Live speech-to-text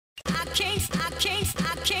Just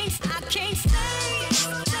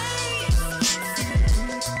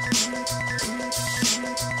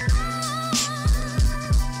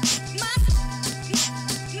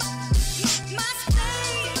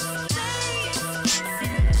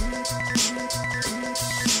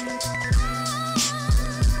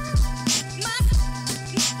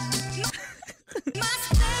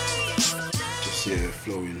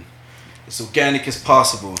flowing as organic as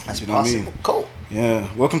possible. As you know possible. what I mean? Cool.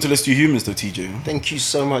 Yeah. Welcome to Let's Do Humans, though, TJ. Thank you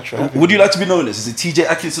so much for having me. Would you like to be known as? Is it TJ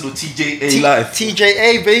Atkinson or TJA Live?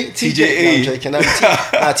 TJA, B. TJA. No,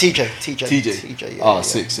 I'm joking. TJ. Yeah, yeah.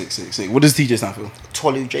 Sick. What does TJ stand for?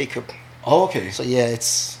 Tolu Jacob. Oh, okay. So yeah,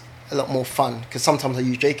 it's a lot more fun because sometimes I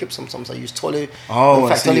use Jacob, sometimes I use Tolu. Oh, in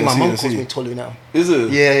fact, I see, only I my see, mum I calls see. me Tolu now. Is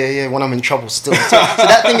it? Yeah. When I'm in trouble still. So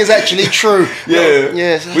that thing is actually true. Yeah.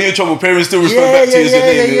 When you're in trouble, parents still refer back to you as your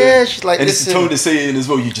name. Yeah. She's like, and it's the tone they say it in as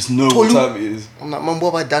well. You just know what time it is. I'm like, Mum,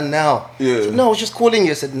 what have I done now? Yeah. She said, no, I was just calling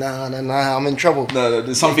you. I said, nah, I'm in trouble. No,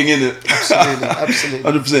 there's something in it. Absolutely.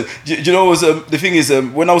 100%. Do you know what was, the thing is,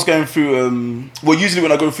 when I was going through, usually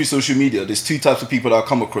when I go through social media, there's two types of people that I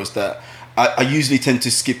come across that I usually tend to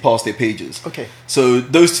skip past their pages. Okay. So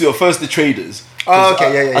those two are first the traders. Oh,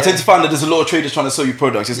 okay, I tend to find that there's a lot of traders trying to sell you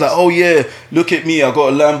products. It's like, oh yeah, look at me, I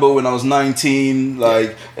got a Lambo when I was 19,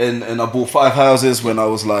 and I bought 5 houses when I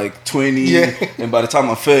was like 20, and by the time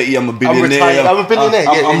I'm 30, I'm a billionaire. I'm a billionaire.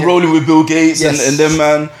 I'm rolling with Bill Gates, Yes. and then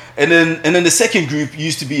man. And then the second group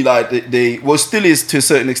used to be like still is to a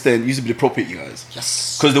certain extent, used to be the property guys.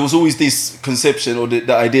 Yes. Because there was always this conception or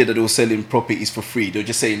the idea that they were selling properties for free. They were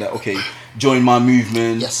just saying that, okay, join my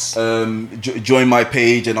movement, Yes. Join my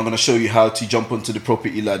page, and I'm going to show you how to jump onto the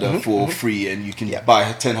property ladder for free, and you can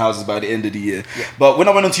buy 10 houses by the end of the year. Yeah. But when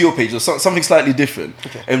I went onto your page, it was something slightly different.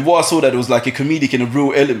 Okay. And what I saw that it was like a comedic and a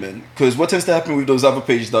real element. Because what tends to happen with those other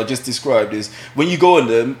pages that I just described is when you go on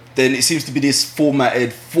them, then it seems to be this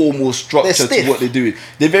formatted, formal structure to what they're doing.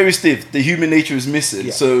 They're very stiff. The human nature is missing.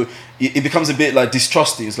 Yeah. So it becomes a bit like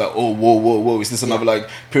distrusting. It's like, oh, whoa. Is this another like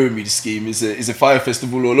pyramid scheme? Is a fire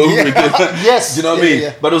festival all over again? Yes. Do you know what I mean?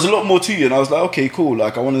 Yeah. But there was a lot more to you, and I was like, okay, cool.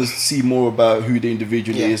 Like, I want to see more about who the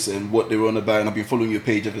individual is and what they're on about, and I've been following your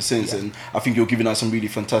page ever since, and I think you're giving out some really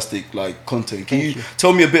fantastic like content. Can you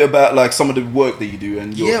tell me a bit about like some of the work that you do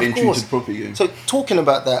and your entry into the property game? So talking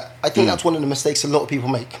about that, I think that's one of the mistakes a lot of people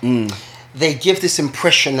make. They give this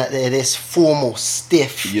impression that they're this formal,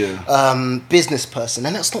 stiff business person,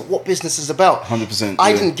 and that's not what business is about. 100%.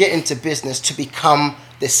 I didn't get into business to become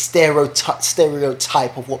this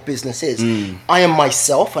stereotype of what business is. I am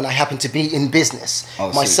myself, and I happen to be in business.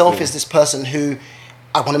 Myself is this person who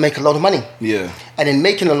I want to make a lot of money. Yeah. And in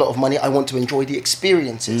making a lot of money, I want to enjoy the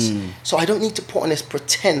experiences. So I don't need to put on this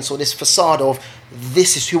pretense or this facade of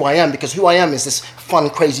this is who I am, because who I am is this fun,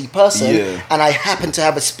 crazy person. Yeah. And I happen to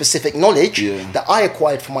have a specific knowledge that I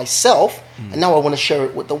acquired for myself. And now I want to share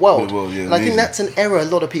it with the world. And I think that's an error a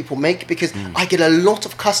lot of people make, because I get a lot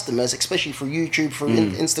of customers, especially through YouTube, through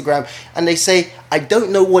Instagram, and they say, I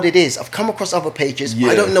don't know what it is. I've come across other pages.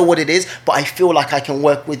 I don't know what it is, but I feel like I can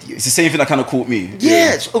work with you. It's the same thing that kind of caught me.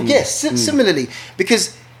 Similarly,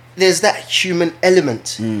 because there's that human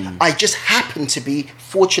element. I just happen to be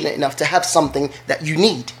fortunate enough to have something that you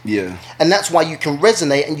need. Yeah. And that's why you can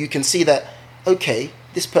resonate and you can see that, okay,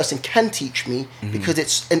 this person can teach me because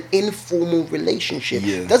it's an informal relationship.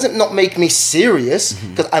 Yeah. Doesn't not make me serious,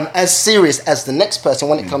 because I'm as serious as the next person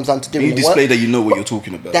when it comes down to doing you display that you know what you're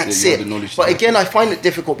talking about. That's it. But again, I find it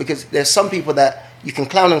difficult because there's some people that you can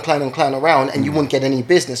clown around and you won't get any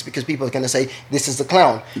business because people are going to say, this is the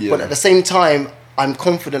clown. Yeah. But at the same time, I'm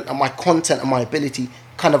confident that my content and my ability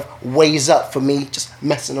kind of weighs up for me just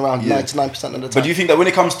messing around 99% of the time. But do you think that when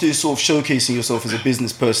it comes to sort of showcasing yourself as a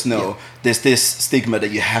business personnel, there's this stigma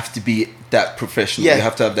that you have to be that professional, you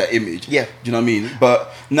have to have that image? Yeah. Do you know what I mean?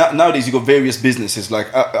 But nowadays you've got various businesses,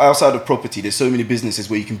 like outside of property, there's so many businesses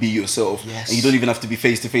where you can be yourself, and you don't even have to be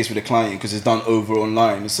face to face with a client because it's done over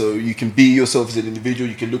online. So you can be yourself as an individual,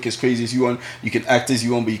 you can look as crazy as you want, you can act as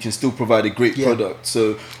you want, but you can still provide a great product.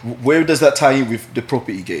 So where does that tie in with the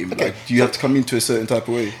property game? Okay. Like, do you have to come into a certain type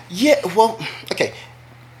of way? Yeah, well, okay.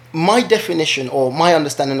 My definition or my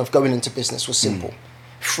understanding of going into business was simple.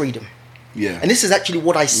 Freedom. Yeah. And this is actually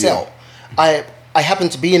what I sell. Yeah. I happen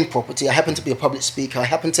to be in property. I happen to be a public speaker. I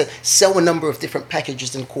happen to sell a number of different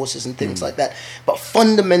packages and courses and things like that. But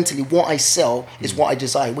fundamentally, what I sell is what I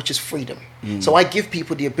desire, which is freedom. So I give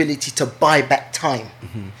people the ability to buy back time.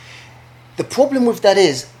 The problem with that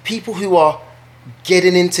is people who are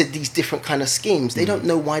getting into these different kind of schemes, they don't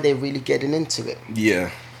know why they're really getting into it. Yeah.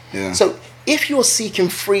 Yeah. So if you're seeking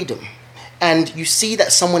freedom and you see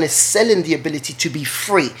that someone is selling the ability to be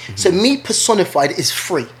free. So me personified is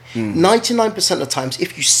free. 99% of the times,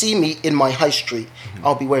 if you see me in my high street,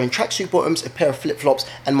 I'll be wearing tracksuit bottoms, a pair of flip-flops,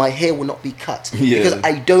 and my hair will not be cut. Because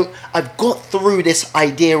I've got through this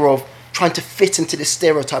idea of trying to fit into this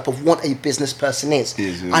stereotype of what a business person is.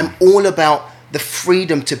 I'm all about the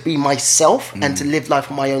freedom to be myself and to live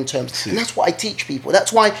life on my own terms. And that's what I teach people.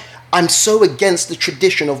 That's why I'm so against the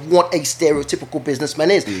tradition of what a stereotypical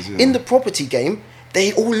businessman is. In the property game,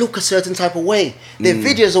 they all look a certain type of way. Their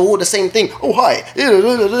videos are all the same thing. Oh, hi. And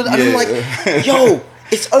I'm like, yo,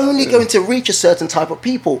 it's only going to reach a certain type of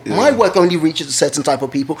people. My work only reaches a certain type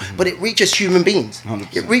of people, but it reaches human beings.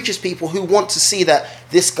 100%. It reaches people who want to see that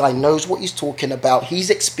this guy knows what he's talking about, he's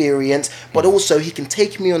experienced, but also he can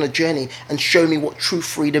take me on a journey and show me what true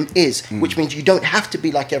freedom is, which means you don't have to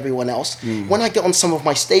be like everyone else. When I get on some of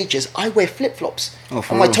my stages, I wear flip-flops. Oh,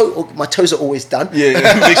 and my toes are always done.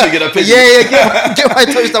 Make sure you get up. Get my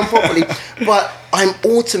toes done properly. But I'm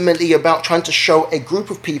ultimately about trying to show a group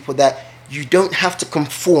of people that you don't have to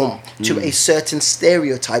conform to a certain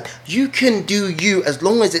stereotype. You can do you as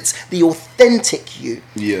long as it's the authentic you.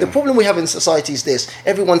 The problem we have in society is this.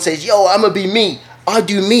 Everyone says, yo, I'm going to be me. I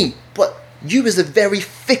do me. But you is a very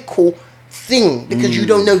fickle thing because you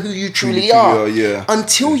don't know who you truly are.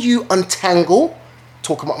 Until you untangle,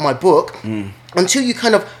 talk about my book, until you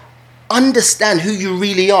kind of understand who you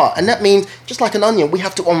really are. And that means, just like an onion, we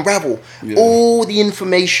have to unravel all the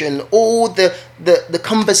information, all the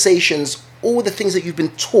conversations, all the things that you've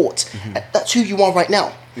been taught. That's who you are right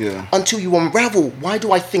now. Until you unravel, why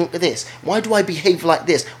do I think this? Why do I behave like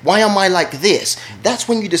this? Why am I like this? That's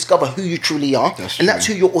when you discover who you truly are. That's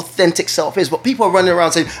who your authentic self is. But people are running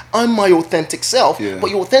around saying, I'm my authentic self. But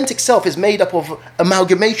your authentic self is made up of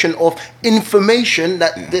amalgamation of information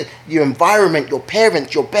that your environment, your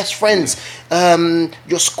parents, your best friends,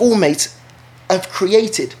 your schoolmates have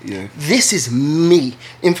created. This is me.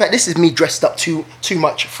 In fact, this is me dressed up too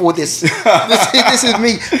much for this. This is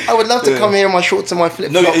me. I would love to come here in my shorts and my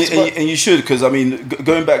flip-flops. And you should, because I mean,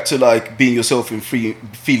 going back to like being yourself and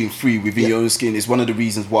feeling free within your own skin is one of the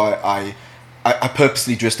reasons why I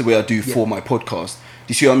purposely dress the way I do for my podcast.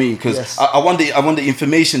 Do you see what I mean? Because I want the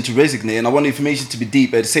information to resonate, and I want the information to be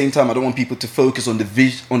deep. But at the same time, I don't want people to focus on the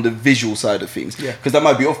visual side of things, because that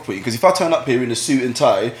might be off-putting. Because if I turn up here in a suit and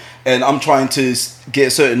tie and I'm trying to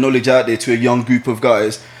get certain knowledge out there to a young group of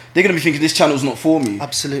guys, they're going to be thinking this channel's not for me.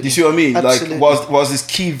 Absolutely. Do you see what I mean? Absolutely. Like, whilst there's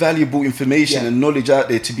key valuable information and knowledge out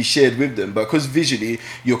there to be shared with them, but because visually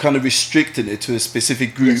you're kind of restricting it to a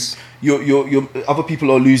specific group, your other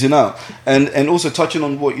people are losing out. And also touching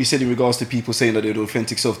on what you said in regards to people saying that they're the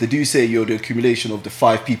authentic self, they do say you're the accumulation of the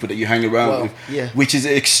 5 people that you hang around with, which is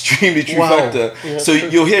an extremely true factor. So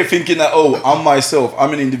you're here thinking that, oh, I'm myself,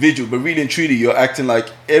 I'm an individual, but really and truly you're acting like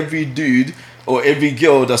every dude or every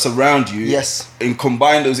girl that's around you, and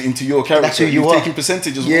combine those into your character. That's who You're taking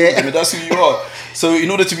percentages of all of them, and that's who you are. So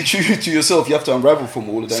in order to be true to yourself, you have to unravel from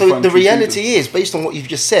all of that. So the reality is, based on what you've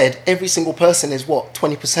just said, every single person is what,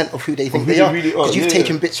 20% of who they think they are, because you've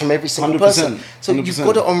taken bits from every single 100%, person. So 100%. you've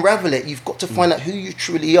got to unravel it. You've got to find out who you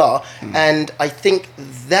truly are, and I think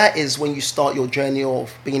that is when you start your journey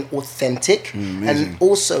of being authentic. And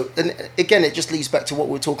also, and again, it just leads back to what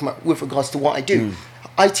we're talking about with regards to what I do.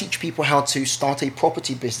 I teach people how to start a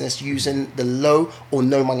property business using the low or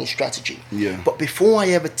no money strategy. But before I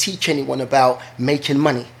ever teach anyone about making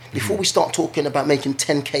money, before we start talking about making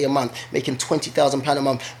 10k a month, making £20,000 a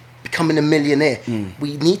month, becoming a millionaire,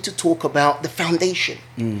 we need to talk about the foundation.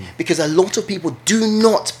 Because a lot of people do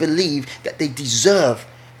not believe that they deserve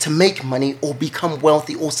to make money or become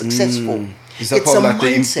wealthy or successful. Is that part of like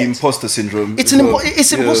the imposter syndrome? It's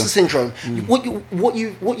imposter syndrome.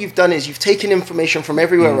 What you've done is you've taken information from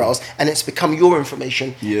everywhere else, and it's become your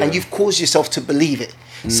information, and you've caused yourself to believe it.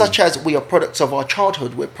 Such as we are products of our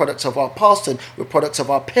childhood, we're products of our pasthood, we're products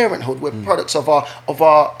of our parenthood, we're products of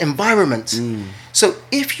our environment. So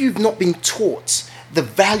if you've not been taught the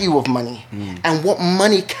value of money and what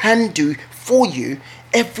money can do for you,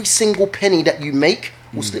 every single penny that you make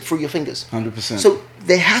will slip through your fingers. 100%. So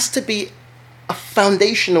there has to be a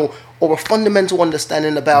foundational or a fundamental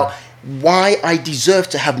understanding about why I deserve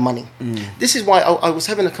to have money. This is why I was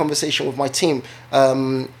having a conversation with my team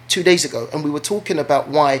 2 days ago, and we were talking about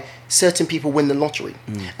why certain people win the lottery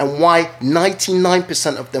and why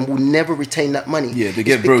 99% of them will never retain that money. Yeah, they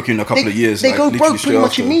get broke in a couple of years. They go broke pretty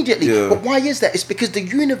much immediately. Yeah. But why is that? It's because the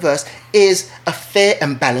universe is a fair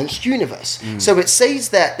and balanced universe. So it says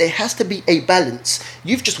that there has to be a balance.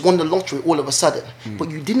 You've just won the lottery all of a sudden, but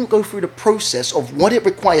you didn't go through the process of what it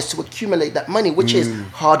requires to accumulate that money, which is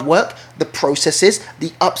hard work, the processes,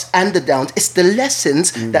 the ups and the downs. It's the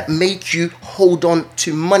lessons that make you hold on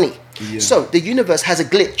to money. Yeah. So the universe has a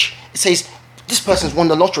glitch. It says, this person's won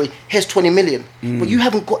the lottery, here's 20 million. But you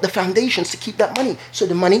haven't got the foundations to keep that money. So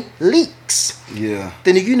the money leaks. Yeah.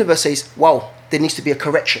 Then the universe says, wow, there needs to be a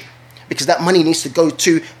correction. Because that money needs to go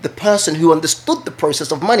to the person who understood the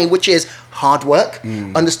process of money, which is hard work,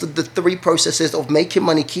 understood the 3 processes of making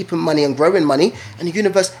money, keeping money, and growing money. And the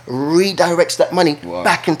universe redirects that money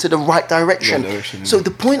back into the right direction. So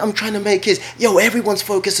the point I'm trying to make is, everyone's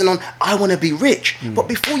focusing on, I want to be rich. But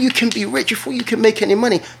before you can be rich, before you can make any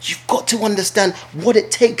money, you've got to understand what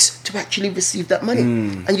it takes to actually receive that money.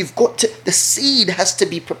 And the seed has to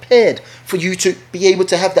be prepared for you to be able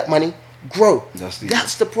to have that money grow.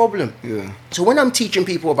 That's the problem. Yeah. So when I'm teaching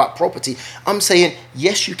people about property, I'm saying,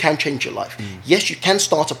 yes, you can change your life. Yes, you can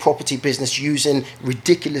start a property business using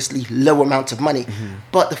ridiculously low amounts of money.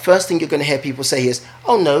 But the first thing you're going to hear people say is,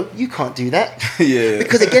 oh no, you can't do that.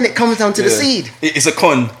 Because again, it comes down to the seed. It's a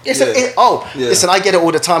con. Listen, I get it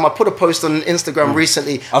all the time. I put a post on Instagram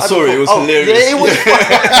recently. I saw it. It was hilarious. Yeah, it was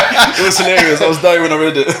it was hilarious. I was dying when I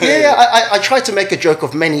read it. I tried to make a joke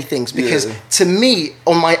of many things because to me,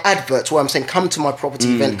 on my adverts, where I'm saying, come to my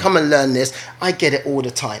property event, come and learn this, I get it all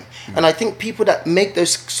the time. And I think people that make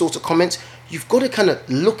those sorts of comments, you've got to kind of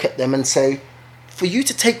look at them and say, for you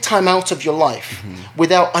to take time out of your life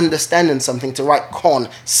without understanding something, to write con,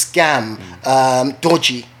 scam,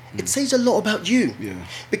 dodgy, it says a lot about you.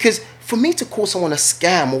 Because for me to call someone a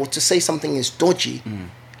scam or to say something is dodgy,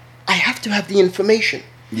 I have to have the information.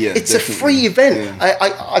 It's definitely a free event.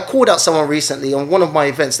 I called out someone recently on one of my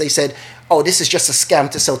events. They said, oh, this is just a scam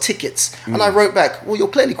to sell tickets. And I wrote back, well, you're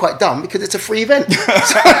clearly quite dumb because it's a free event.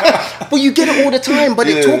 Well, you get it all the time, but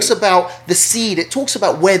it talks about the seed. It talks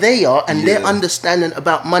about where they are and their understanding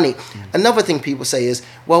about money. Another thing people say is,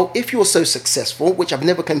 well, if you're so successful, which I've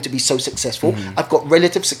never claimed to be so successful, I've got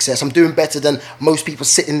relative success. I'm doing better than most people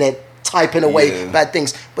sitting there typing away bad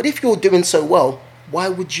things. But if you're doing so well, why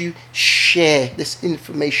would you share this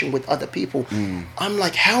information with other people? I'm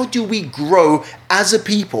like, how do we grow as a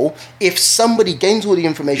people if somebody gains all the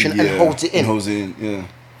information and holds it in?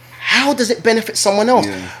 How does it benefit someone else?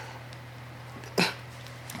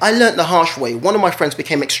 I learned the harsh way. One of my friends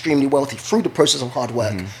became extremely wealthy through the process of hard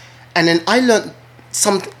work. And then I learned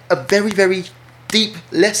a very, very deep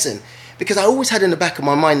lesson. Because I always had in the back of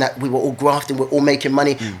my mind that we were all grafting, we're all making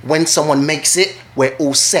money. When someone makes it, we're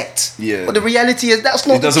all set. But the reality is that's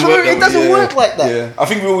not true. It doesn't work like that. I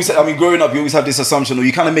think growing up, you always have this assumption, or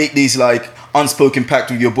you kind of make these like unspoken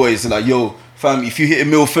pact with your boys. Like, yo, fam, if you hit a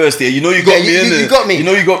mill first here, you know you got me in there. You got me. You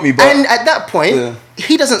know you got me. But and at that point,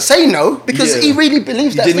 he doesn't say no because he really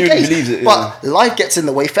believes that's the case. Believes it, but life gets in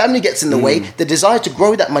the way, family gets in the way, the desire to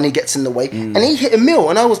grow that money gets in the way. And he hit a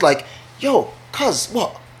mill, and I was like, yo, cuz,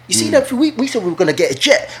 what? You see that we said we were going to get a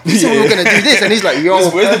jet. We said we were going to do this. And he's like, yo.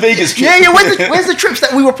 Where's the Vegas trip? Where's the trips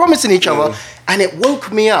that we were promising each other? And it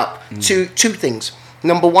woke me up to 2 things.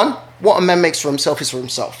 Number 1, what a man makes for himself is for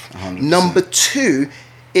himself. 100%. Number 2,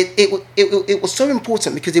 it was so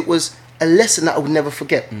important because it was a lesson that I would never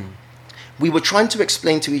forget. We were trying to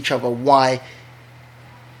explain to each other why.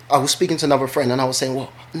 I was speaking to another friend and I was saying,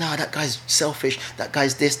 well, no, that guy's selfish. That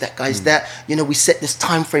guy's this, that guy's that. You know, we set this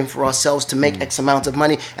time frame for ourselves to make X amount of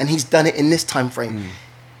money and he's done it in this time frame.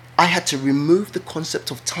 I had to remove the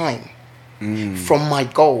concept of time from my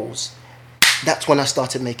goals. That's when I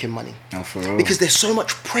started making money. Because there's so much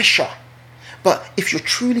pressure. But if you're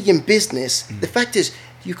truly in business, the fact is,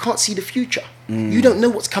 you can't see the future. You don't know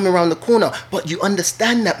what's coming around the corner, but you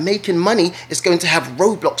understand that making money is going to have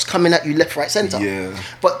roadblocks coming at you left, right, center.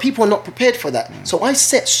 But people are not prepared for that. So I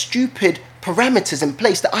set stupid parameters in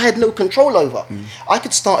place that I had no control over. I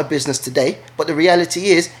could start a business today, but the reality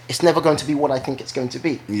is it's never going to be what I think it's going to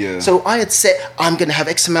be. So I had set, I'm going to have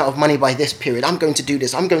X amount of money by this period. I'm going to do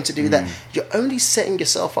this. I'm going to do that. You're only setting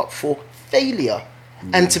yourself up for failure.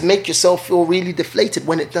 And to make yourself feel really deflated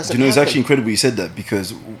when it doesn't happen. It's actually incredible you said that,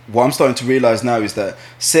 because what I'm starting to realize now is that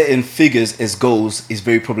setting figures as goals is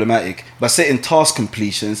very problematic, but setting task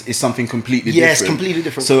completions is something completely different. Yes, completely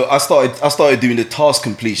different. So I started doing the task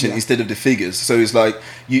completion instead of the figures. So it's like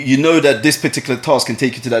you know that this particular task can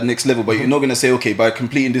take you to that next level, but you're not going to say, okay, by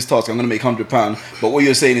completing this task I'm going to make £100. But what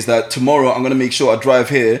you're saying is that tomorrow I'm going to make sure I drive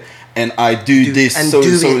here and I do this, and so do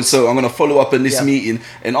and so it. and so. I'm going to follow up in this Yeah. meeting,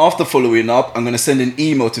 and after following up, I'm going to send an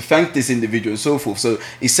email to thank this individual and so forth. So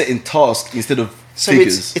it's setting tasks instead of So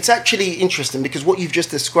figures. it's actually interesting because what you've just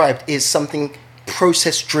described is something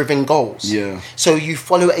process-driven goals. Yeah. So you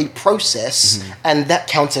follow a process, and that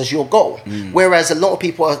counts as your goal. Whereas a lot of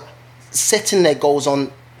people are setting their goals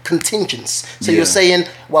on contingents. So Yeah. you're saying,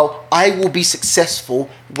 well, I will be successful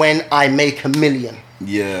when I make $1 million.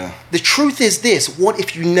 Yeah. The truth is this: what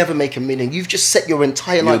if you never make $1 million? You've just set your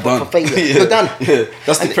entire life You're up for done. failure. Yeah. You're done. Yeah.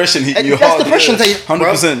 That's depression hitting And you that's hard. depression. Yeah.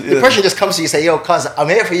 100%. Yeah. Depression just comes to you. Say, yo, cuz, I'm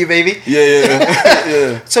here for you, baby. Yeah.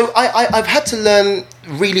 Yeah. So I've had to learn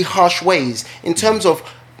really harsh ways in terms of,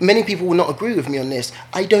 many people will not agree with me on this.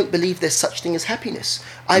 I don't believe there's such thing as happiness.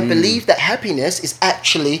 I believe that happiness is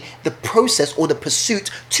actually the process or the pursuit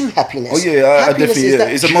to happiness. Oh yeah, I Happiness definitely. is Yeah.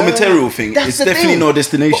 that It's a journey. momentary thing. That's It's the definitely thing. no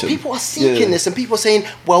destination. But people are seeking Yeah. this, and people are saying,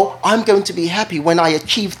 well, I'm going to be happy when I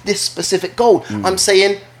achieve this specific goal. I'm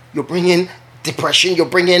saying, you're bringing depression,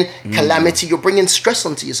 you're bringing calamity, you're bringing stress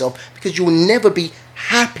onto yourself, because you will never be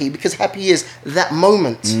happy, because happy is that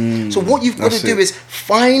moment. So what you've got That's to do it. is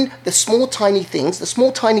find the small tiny things, the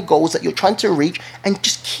small tiny goals that you're trying to reach, and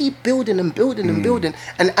just keep building and building and building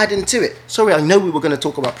and adding to it. Sorry, I know we were going to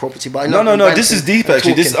talk about property, but I know No. This is deep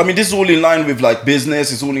actually. This is all in line with like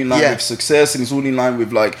business. It's all in line Yeah. with success, and it's all in line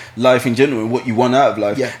with like life in general and what you want out of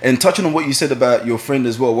life. Yeah. And touching on what you said about your friend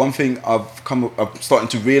as well, one thing I'm starting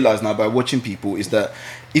to realize now by watching people is that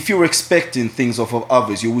if you're expecting things off of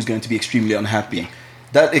others, you're always going to be extremely unhappy.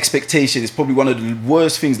 That expectation is probably one of the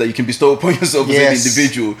worst things that you can bestow upon yourself as an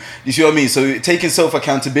individual. You see what I mean? So taking self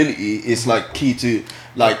accountability is like key to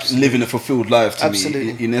like living a fulfilled life to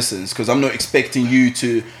Absolutely. me in essence, because I'm not expecting you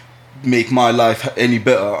to make my life any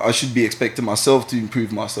better. I should be expecting myself to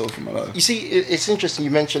improve myself in my life. You see, it's interesting you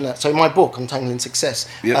mentioned that. So in my book, Untangling Success,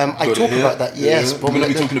 Yeah, I got talk it, yeah. about that. Yes, Yeah, we're going to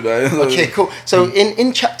be talking about it. Okay, cool. So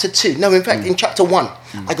in chapter 2, no, in fact, in chapter 1,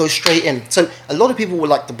 I go straight in. So a lot of people will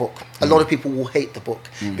like the book. A lot of people will hate the book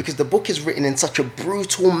because the book is written in such a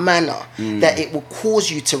brutal manner that it will cause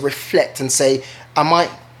you to reflect and say,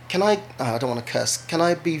 I don't want to curse. Can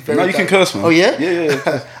I be very... No, you can curse, man. Oh, yeah?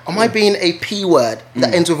 Yeah. Am I being a P word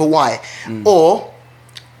that ends with a Y? Or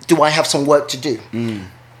do I have some work to do?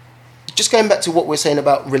 Just going back to what we're saying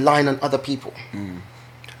about relying on other people.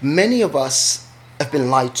 Many of us have been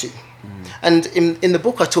lied to. And in the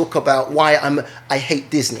book, I talk about why I hate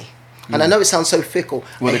Disney. And I know it sounds so fickle.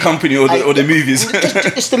 Well, the company or the movies.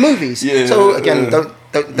 It's the movies. Yeah, so again,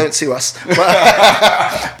 don't sue us.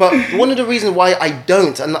 But one of the reasons why I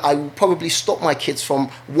don't, and I will probably stop my kids from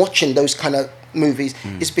watching those kind of movies,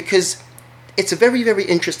 is because it's a very, very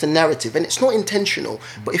interesting narrative, and it's not intentional.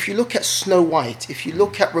 But if you look at Snow White, if you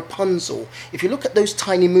look at Rapunzel, if you look at those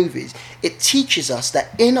tiny movies, it teaches us that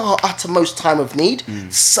in our uttermost time of need,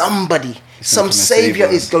 somebody, some gonna savior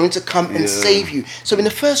save us. is going to come and Yeah. save you. So in the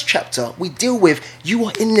first chapter, we deal with, you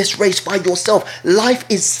are in this race by yourself. Life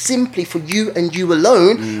is simply for you and you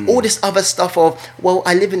alone. All this other stuff of, well,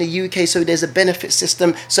 I live in the UK, so there's a benefit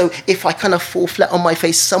system. So if I kind of fall flat on my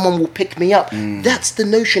face, someone will pick me up. That's the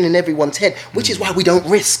notion in everyone's head, which is why we don't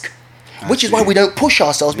risk. Which is why we don't push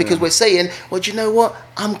ourselves, because we're saying, well, do you know what?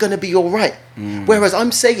 I'm going to be all right. Whereas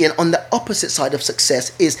I'm saying on the opposite side of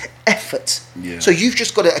success is effort. Yeah. So you've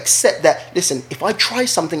just got to accept that, listen, if I try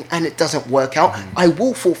something and it doesn't work out, I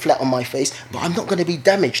will fall flat on my face, but I'm not going to be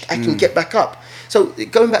damaged. I can get back up. So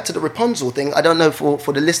going back to the Rapunzel thing, I don't know for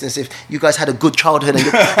the listeners if you guys had a good childhood and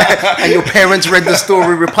and your parents read the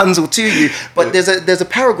story Rapunzel to you, but there's a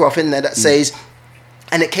paragraph in there that says,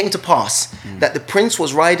 and it came to pass that the prince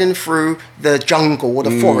was riding through the jungle or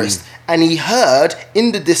the forest, and he heard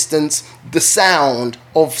in the distance the sound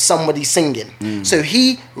of somebody singing. So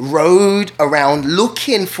he rode around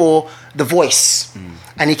looking for the voice,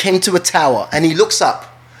 and he came to a tower, and he looks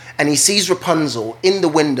up, and he sees Rapunzel in the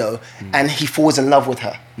window, and he falls in love with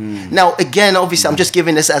her. Now, again, obviously, I'm just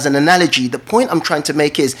giving this as an analogy. The point I'm trying to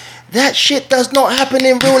make is that shit does not happen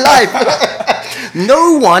in real life.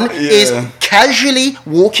 No one is casually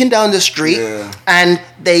walking down the street and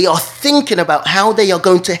they are thinking about how they are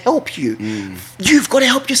going to help you. You've got to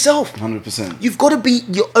help yourself. 100%. You've got to be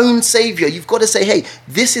your own savior. You've got to say, hey,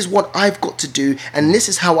 this is what I've got to do, and this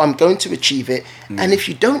is how I'm going to achieve it. And if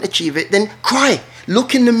you don't achieve it, then cry.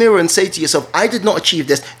 Look in the mirror and say to yourself, I did not achieve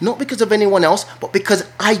this, not because of anyone else, but because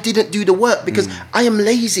I didn't do the work, because I am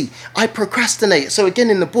lazy. I procrastinate. So again,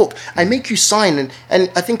 in the book, I make you sign,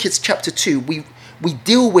 and I think it's chapter 2, we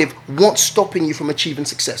deal with what's stopping you from achieving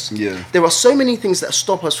success. Yeah. There are so many things that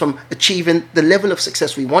stop us from achieving the level of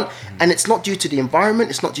success we want, and it's not due to the environment,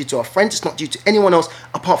 it's not due to our friends, it's not due to anyone else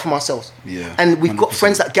apart from ourselves. Yeah. And we've 100%. got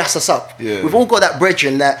friends that gas us up. Yeah. We've all got that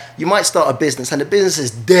brethren that you might start a business and the business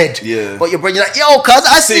is dead. Yeah. But your brethren like, yo, cuz,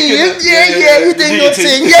 I see you. Yeah, you're doing your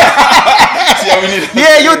thing.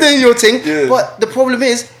 Yeah, you're doing your thing. Yeah. But the problem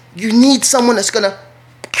is, you need someone that's gonna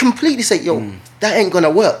completely say, yo, that ain't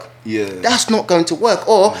gonna work. Yeah. That's not going to work.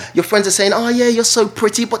 Or your friends are saying, oh yeah, you're so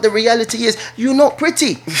pretty, but the reality is you're not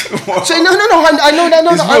pretty. So no, I know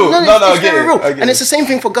that. It's very real. And it's the same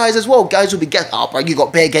thing for guys as well. Guys will be getting, oh bro, you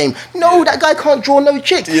got bare game. No, that guy can't draw no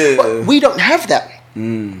chicks. Yeah. But we don't have that.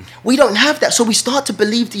 We don't have that. So we start to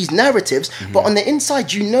believe these narratives, but on the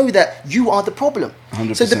inside, you know that you are the problem.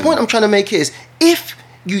 100%. So the point I'm trying to make is, if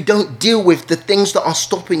you don't deal with the things that are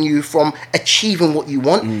stopping you from achieving what you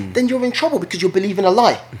want, then you're in trouble because you're believing a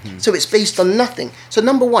lie. So it's based on nothing. So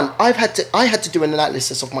number one, I had to do an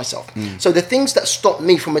analysis of myself. So the things that stop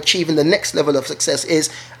me from achieving the next level of success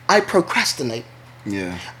is I procrastinate.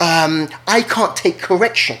 Yeah. I can't take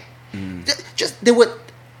correction.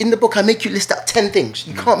 In the book, I make you list out 10 things.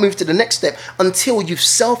 You can't move to the next step until you've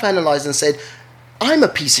self-analyzed and said, I'm a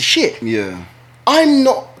piece of shit. Yeah. I'm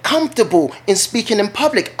not comfortable in speaking in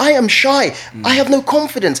public. I am shy. I have no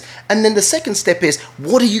confidence. And then the second step is,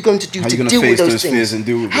 what are you going to do to deal with those things? Fears and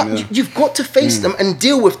deal with them, yeah. You've got to face them and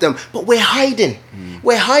deal with them. But we're hiding.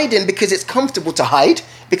 We're hiding because it's comfortable to hide,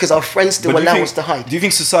 because our friends still allow us to hide. Do you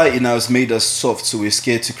think society now has made us soft, so we're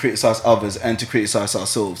scared to criticize others and to criticize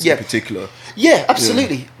ourselves in particular? Yeah,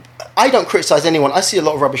 absolutely. Yeah. I don't criticize anyone. I see a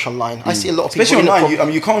lot of rubbish online. I see a lot of people... Especially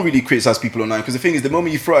online, you can't really criticize people online, because the thing is, the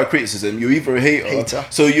moment you throw out criticism, you're either a hater.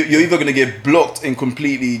 So you're either going to get blocked and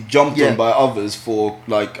completely jumped on by others for,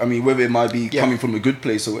 like, I mean, whether it might be coming from a good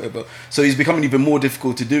place or whatever. So it's becoming even more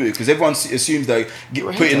difficult to do it, because everyone assumes that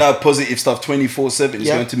putting out positive stuff 24/7 is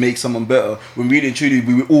going to make someone better, when really and truly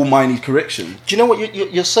we all might need correction. Do you know what?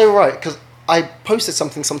 You're so right, because I posted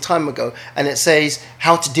something some time ago, and it says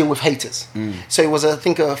how to deal with haters. So it was, I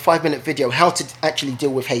think, a 5-minute video, how to actually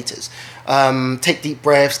deal with haters. Take deep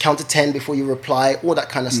breaths, count to 10 before you reply, all that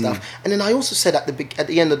kind of stuff. And then I also said at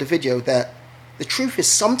the end of the video that the truth is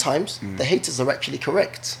sometimes the haters are actually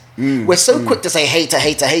correct. We're so quick to say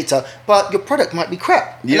hater, but your product might be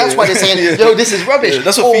crap. And that's why they're saying, yo, this is rubbish.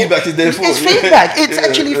 That's what feedback is there for. It's feedback. It's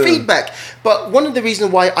actually feedback. But one of the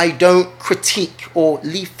reasons why I don't critique or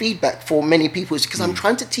leave feedback for many people is because I'm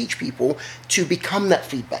trying to teach people to become that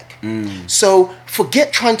feedback. So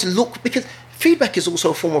forget trying to look, because feedback is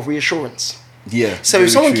also a form of reassurance. Yeah. So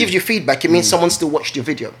if someone gives you feedback, it means someone still watched your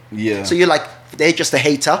video. Yeah. So you're like, they're just a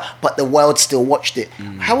hater, but the world still watched it.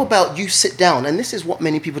 How about you sit down, and this is what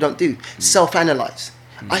many people don't do, self-analyze.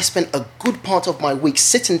 I spent a good part of my week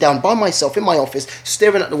sitting down by myself in my office,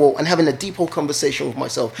 staring at the wall and having a deep old conversation with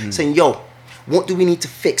myself, saying, yo, what do we need to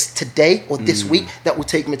fix today or this week that will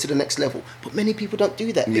take me to the next level? But many people don't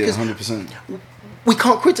do that. Yeah, because 100%. we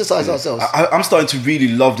can't criticize ourselves. I'm starting to really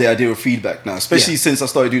love the idea of feedback now, especially since I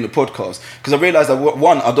started doing the podcast, because I realized that,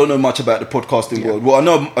 one, I don't know much about the podcasting world. Well, I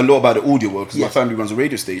know a lot about the audio world, because my family runs a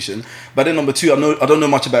radio station. But then number two, I don't know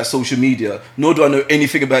much about social media, nor do I know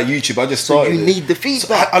anything about YouTube. I just started. So you need the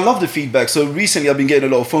feedback. So I love the feedback. So recently I've been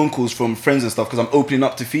getting a lot of phone calls from friends and stuff, because I'm opening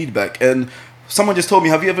up to feedback. And someone just told me,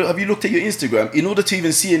 have you looked at your Instagram? In order to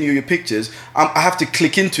even see any of your pictures, I have to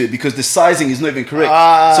click into it because the sizing is not even correct.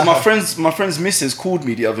 So my friend's missus called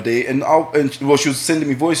me the other day, and she was sending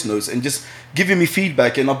me voice notes and just giving me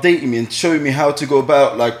feedback and updating me and showing me how to go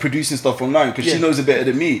about, like, producing stuff online, because she knows it better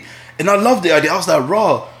than me. And I love the idea. I was like,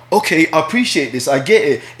 raw. Okay, I appreciate this. I get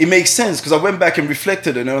it. It makes sense, because I went back and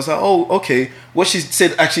reflected, and I was like, oh, okay, what she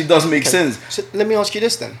said actually does make sense. So let me ask you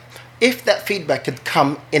this then: if that feedback had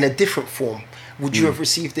come in a different form, would you have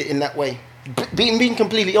received it in that way? Being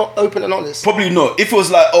completely open and honest. Probably not. If it was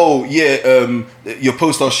like, oh yeah, your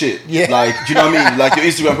posts are shit. Yeah. Like, do you know what I mean? Like your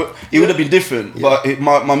Instagram, it would have been different. Yeah. But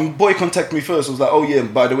my boy contacted me first. Was like, oh yeah,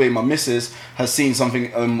 by the way, my missus has seen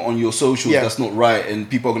something on your socials that's not right, and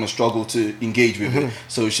people are gonna struggle to engage with it.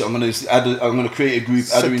 So I'm gonna create a group.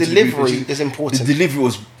 So delivery is important. The delivery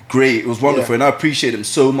was great. It was wonderful, and I appreciate him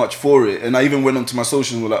so much for it. And I even went onto my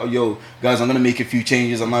socials and was like, oh, yo, guys, I'm gonna make a few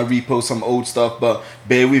changes. I might repost some old stuff, but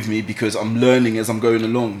bear with me because I'm learning as I'm going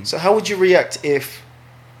along. So how would you react if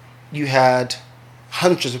you had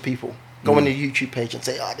hundreds of people go on your YouTube page and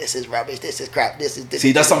say, oh, this is rubbish, this is crap, this is...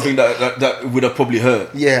 See, that's something that would have probably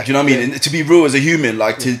hurt. Yeah. Do you know what I mean? And to be real as a human,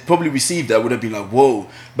 like, to probably receive that would have been like, whoa.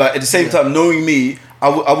 But at the same time, knowing me,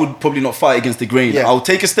 I would probably not fight against the grain. Yeah. I'll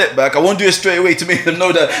take a step back. I won't do it straight away to make them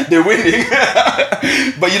know that they're winning.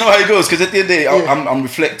 But you know how it goes, because at the end of the day, I'm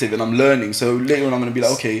reflective and I'm learning. So later on, I'm going to be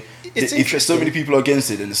like, okay, if so many people are against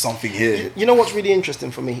it, then there's something here. You know what's really interesting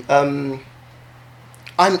for me?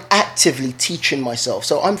 I'm actively teaching myself.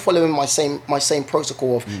 So I'm following my same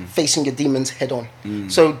protocol of facing your demons head on.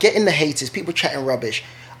 So getting the haters, people chatting rubbish,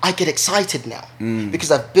 I get excited now because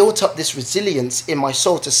I've built up this resilience in my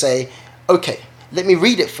soul to say, okay, let me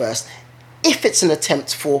read it first. If it's an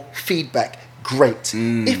attempt for feedback, great.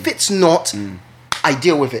 If it's not, I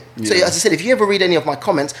deal with it. So as I said, if you ever read any of my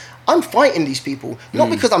comments, I'm fighting these people. Not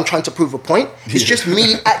because I'm trying to prove a point. It's just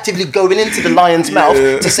me actively going into the lion's mouth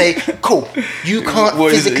to say, cool, you can't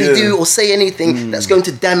physically do or say anything that's going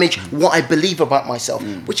to damage what I believe about myself.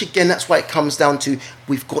 Which again, that's why it comes down to,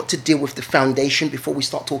 we've got to deal with the foundation before we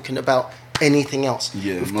start talking about anything else.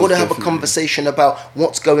 We've got to have a conversation about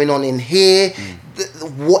what's going on in here,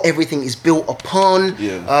 what everything is built upon.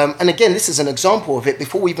 And again, this is an example of it.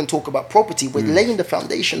 Before we even talk about property, we're laying the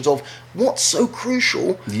foundations of what's so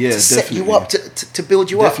crucial to set you up, to build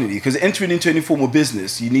you up. Definitely, because entering into any form of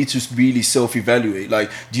business, you need to really self-evaluate.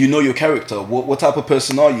 Like, do you know your character? What type of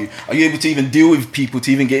person are you? Are you able to even deal with people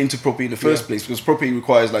to even get into property in the first place? Because property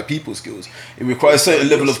requires like people skills. It requires a certain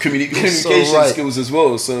level of communication skills as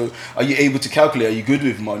well. So are you able to calculate? Are you good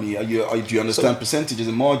with money? Do you understand percentages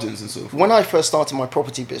and margins and so forth? When I first started my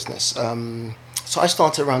property business, so I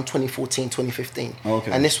started around 2014, 2015.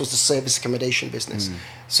 And this was the service accommodation business.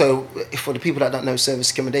 So for the people that don't know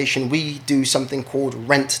service accommodation, we do something called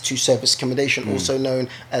rent to service accommodation, also known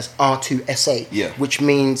as R2SA, which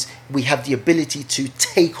means we have the ability to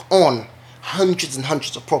take on hundreds and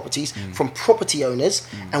hundreds of properties from property owners,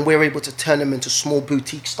 and we're able to turn them into small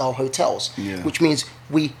boutique style hotels, which means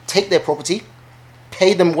we take their property,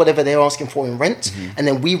 pay them whatever they're asking for in rent, and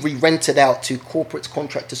then we re-rent it out to corporates,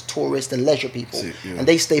 contractors, tourists and leisure people, and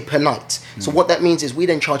they stay per night. So what that means is we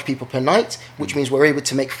then charge people per night, which means we're able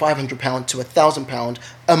to make £500 to £1,000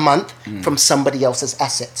 a month from somebody else's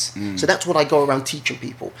assets. So that's what I go around teaching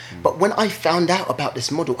people. But when I found out about this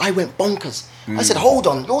model, I went bonkers. I said, hold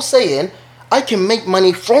on, you're saying I can make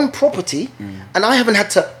money from property and I haven't had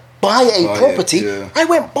to buy a property? I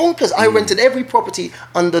went bonkers. I rented every property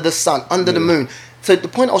under the sun, under the moon. So the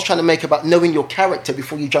point I was trying to make about knowing your character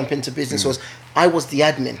before you jump into business was, I was the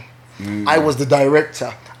admin, I was the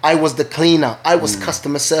director, I was the cleaner, I was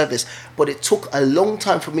customer service. But it took a long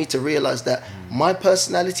time for me to realize that my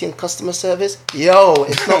personality and customer service,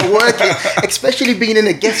 it's not working. Especially being in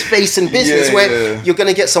a guest-facing business where you're going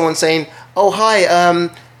to get someone saying, oh, hi,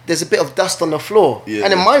 there's a bit of dust on the floor.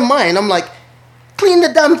 And in my mind, I'm like, clean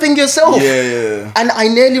the damn thing yourself. And I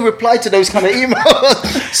nearly replied to those kind of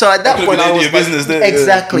emails. So at that point, I was business there.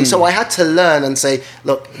 Exactly. So I had to learn and say,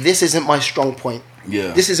 look, this isn't my strong point.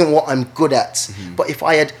 This isn't what I'm good at. But if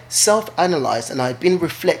I had self-analyzed and I'd been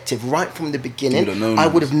reflective right from the beginning, I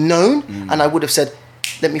would have known and I would have said,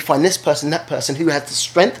 let me find this person, that person who has the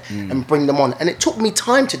strength and bring them on. And it took me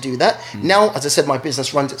time to do that. Now, as I said, my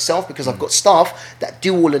business runs itself because I've got staff that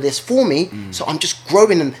do all of this for me. So I'm just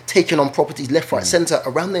growing and taking on properties left, right, centre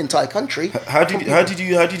around the entire country. How did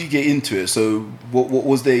you get into it? So what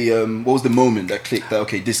was the moment that clicked that,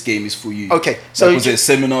 okay, this game is for you? Okay, so was it a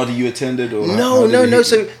seminar that you attended or no.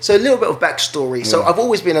 So a little bit of backstory. So I've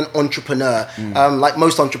always been an entrepreneur. Like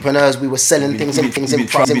most entrepreneurs, we were selling things in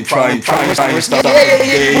prime.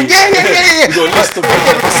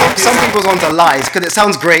 Some people want to lies because it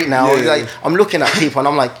sounds great now. Like, I'm looking at people and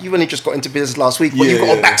I'm like, you've only just got into business last week, but you've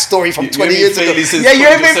got a backstory from 20 years ago. You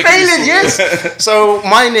have been failing, yes. So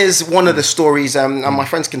mine is one of the stories, and my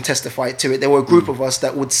friends can testify to it. There were a group of us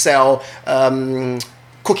that would sell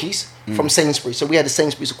cookies from Sainsbury's. So we had a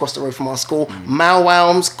Sainsbury's across the road from our school.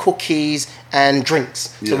 Malwalms, cookies, and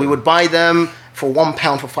drinks. So we would buy them for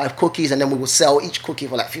 £1 for 5 cookies, and then we would sell each cookie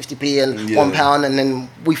for like 50p and £1, and then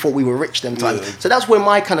we thought we were rich them times. So that's where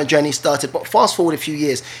my kind of journey started. But fast forward a few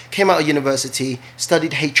years, came out of university,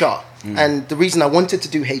 studied HR, and the reason I wanted to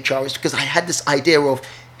do HR is because I had this idea of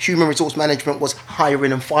human resource management was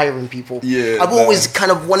hiring and firing people. I've always kind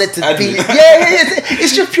of wanted to be.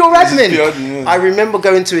 It's just pure admin. I remember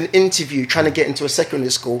going to an interview trying to get into a secondary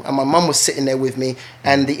school, and my mum was sitting there with me,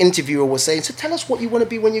 and the interviewer was saying, so tell us what you want to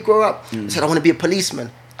be when you grow up. I said, I want to be a policeman.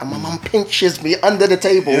 And my mum pinches me under the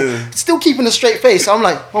table, still keeping a straight face. So I'm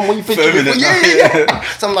like, Mum, what are you pinching me for?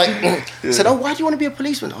 So I'm like, I said, oh, why do you want to be a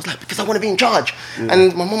policeman? I was like, because I want to be in charge.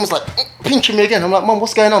 And my mum was like, pinching me again. I'm like, Mum,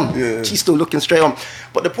 what's going on? She's still looking straight on.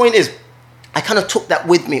 But the point is, I kind of took that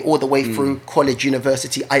with me all the way through college,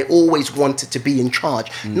 university. I always wanted to be in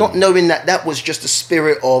charge, not knowing that was just a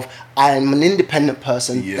spirit of I'm an independent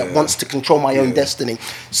person that wants to control my own destiny.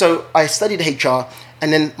 So I studied HR,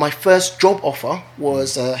 and then my first job offer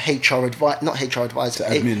was HR advisor, not HR advisor,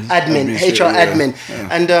 admin, HR admin. Yeah.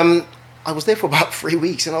 And I was there for about 3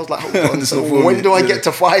 weeks, and I was like, hold on, so when do I get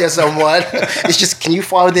to fire someone? It's just, can you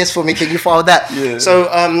file this for me? Can you file that? Yeah. So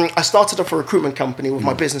I started off a recruitment company with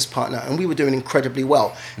my business partner, and we were doing incredibly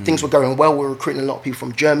well. Things were going well. We were recruiting a lot of people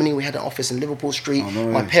from Germany. We had an office in Liverpool Street.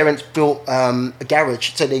 My parents built a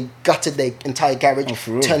garage, so they gutted their entire garage,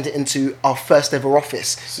 turned it into our first ever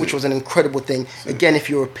office, which was an incredible thing. Again, if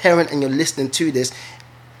you're a parent and you're listening to this,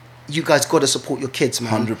 you guys got to support your kids,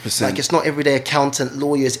 man. 100%. Like, it's not everyday accountant,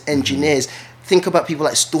 lawyers, engineers. Think about people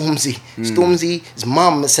like Stormzy. Stormzy's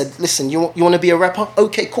mum said, listen, you want to be a rapper?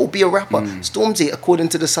 Okay, cool, be a rapper. Stormzy, according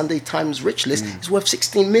to the Sunday Times rich list, is worth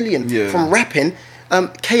 16 million from rapping.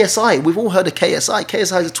 KSI, we've all heard of KSI.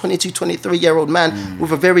 KSI is a 22, 23-year-old man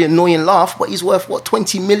with a very annoying laugh, but he's worth,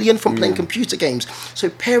 20 million from playing computer games. So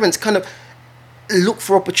parents kind of look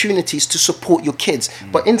for opportunities to support your kids.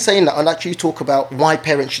 But in saying that, I'll actually talk about why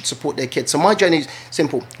parents should support their kids. So my journey is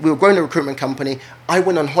simple. We were growing a recruitment company. I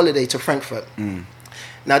went on holiday to Frankfurt.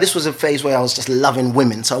 Now, this was a phase where I was just loving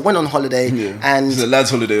women. So I went on holiday and... It was a lad's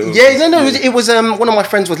holiday. It was one of my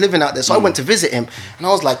friends was living out there. So I went to visit him, and I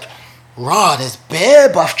was like, rah, there's bare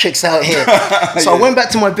buff chicks out here. So I went back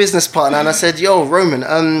to my business partner and I said, yo, Roman,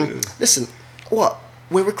 listen, what?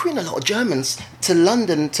 We're recruiting a lot of Germans to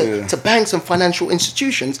London, to banks and financial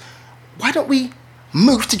institutions. Why don't we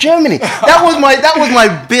move to Germany? That was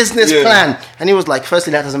my business plan. And he was like,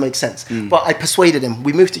 firstly, that doesn't make sense. But I persuaded him.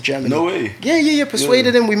 We moved to Germany. No way. Yeah.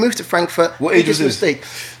 Persuaded him. We moved to Frankfurt. What age was this? Mistake.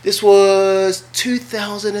 This was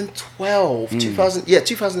 2012.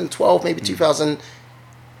 2012, maybe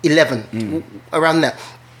 2011, around that.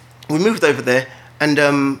 We moved over there, and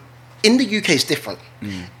in the UK it's different.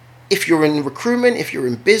 If you're in recruitment, if you're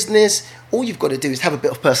in business, all you've got to do is have a bit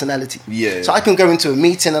of personality. So I can go into a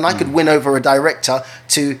meeting and I could win over a director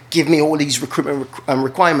to give me all these recruitment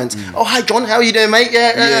requirements. Oh, hi, John. How are you doing, mate?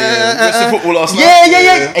 What's the football last night?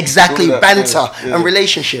 Yeah. Exactly. Banter and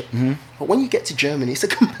relationship. But when you get to Germany, it's a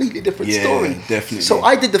completely different story. Definitely. So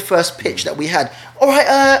I did the first pitch that we had. All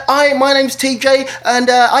right, my name's TJ, and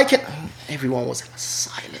I can... Everyone was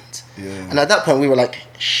silent. And at that point, we were like,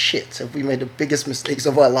 shit, have we made the biggest mistakes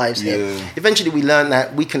of our lives here? Eventually, we learned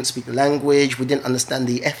that we couldn't speak the language, we didn't understand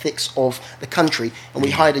the ethics of the country, and we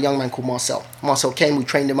hired a young man called Marcel. Marcel came, we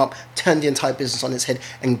trained him up, turned the entire business on its head,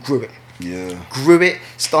 and grew it. Grew it,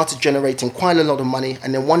 started generating quite a lot of money,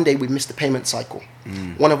 and then one day we missed the payment cycle.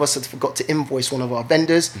 One of us had forgot to invoice one of our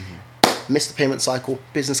vendors, missed the payment cycle,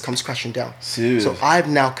 business comes crashing down. Serious? So I've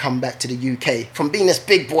now come back to the UK from being this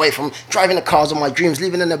big boy, from driving the cars of my dreams,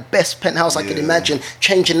 living in the best penthouse I could imagine,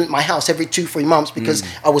 changing my house every 2-3 months because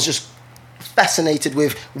I was just fascinated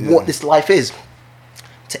with what this life is,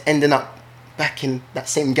 to ending up back in that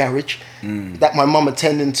same garage that my mum had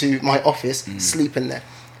turned into my office, sleeping there.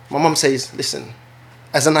 My mum says, listen,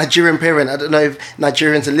 as a Nigerian parent, I don't know if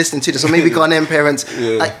Nigerians are listening to this, or maybe Ghanaian parents,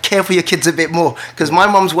 like, care for your kids a bit more. Because my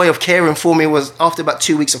mum's way of caring for me was, after about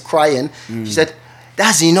 2 weeks of crying, she said,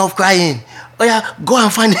 that's enough crying. Oh yeah, go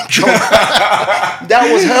and find a job.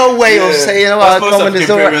 That was her way of saying,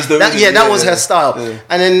 that was her style.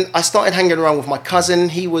 And then I started hanging around with my cousin.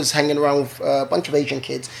 He was hanging around with a bunch of Asian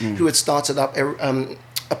kids who had started up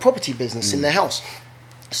a property business in their house.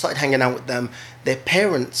 I started hanging out with them. Their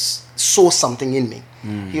parents saw something in me.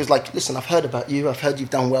 He was like, listen, I've heard about you. I've heard you've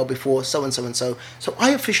done well before, so and so and so. So I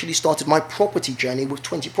officially started my property journey with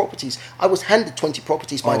 20 properties. I was handed 20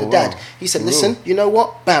 properties by the dad. He said, listen, you know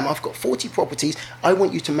what? Bam, I've got 40 properties. I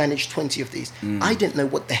want you to manage 20 of these. I didn't know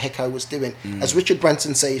what the heck I was doing. As Richard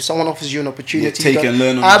Branson says, if someone offers you an opportunity, take and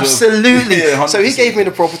learn on absolutely. the job. So he gave me the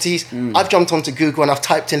properties. I've jumped onto Google and I've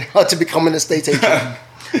typed in how to become an estate agent.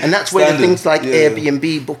 And that's where the things like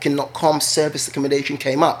Airbnb, Booking.com, service accommodation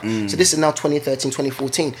came up. So this is now 2013,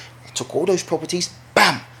 2014. I took all those properties,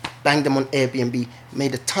 bam, banged them on Airbnb,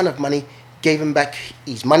 made a ton of money, gave him back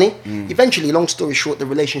his money. Eventually, long story short, the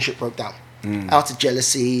relationship broke down. Out of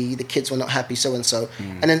jealousy, the kids were not happy, so and so.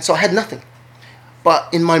 And then so I had nothing.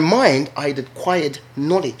 But in my mind, I had acquired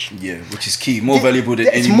knowledge. Yeah, which is key. More valuable than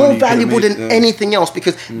any It's more valuable than anything else,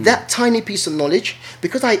 because that tiny piece of knowledge,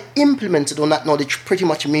 because I implemented on that knowledge pretty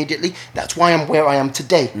much immediately, that's why I'm where I am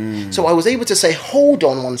today. So I was able to say, hold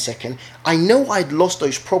on 1 second. I know I'd lost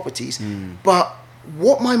those properties, but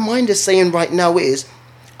what my mind is saying right now is,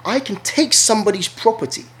 I can take somebody's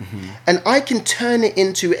property and I can turn it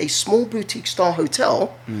into a small boutique style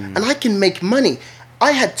hotel and I can make money.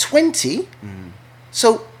 I had 20,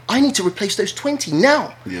 so I need to replace those 20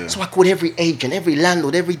 now. Yeah. So I called every agent, every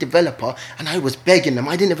landlord, every developer, and I was begging them.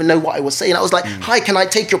 I didn't even know what I was saying. I was like, hi, can I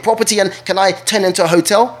take your property and can I turn it into a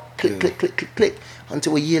hotel? Click, click, click, click, click.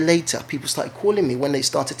 Until a year later, people started calling me when they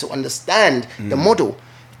started to understand the model.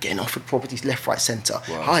 Getting offered properties left, right, center.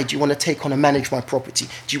 Wow. Hi, do you want to take on and manage my property?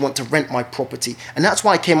 Do you want to rent my property? And that's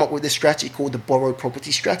why I came up with this strategy called the Borrowed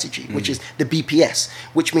Property Strategy, which is the BPS,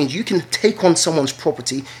 which means you can take on someone's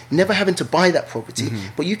property, never having to buy that property,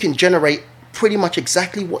 but you can generate pretty much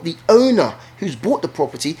exactly what the owner who's bought the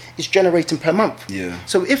property is generating per month. Yeah.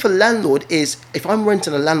 So if if I'm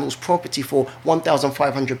renting a landlord's property for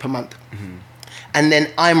 1,500 per month, and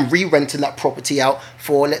then I'm re-renting that property out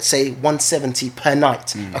for, let's say, 170 per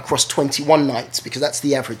night across 21 nights, because that's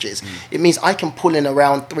the averages. It means I can pull in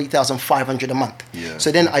around 3,500 a month. Yeah.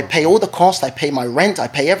 So then I pay all the costs, I pay my rent, I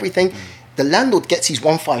pay everything. The landlord gets his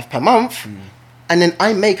 1.5 per month, and then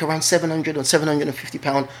I make around 700 or 750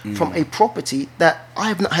 pound from a property that I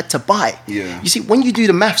have not had to buy. Yeah. You see, when you do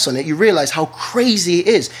the maths on it, you realize how crazy it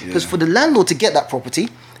is. Because for the landlord to get that property,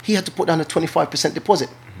 he had to put down a 25% deposit.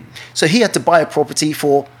 So he had to buy a property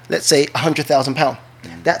for, let's say, £100,000.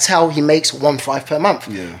 That's how he makes 1.5 per month.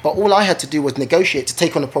 Yeah. But all I had to do was negotiate to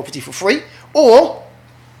take on the property for free, or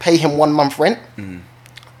pay him 1 month rent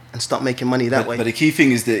and start making money that way. But the key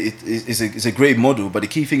thing is that it's a great model, but the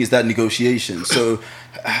key thing is that negotiation. So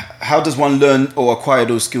how does one learn or acquire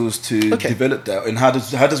those skills to develop that? And how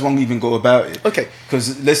does one even go about it? Okay.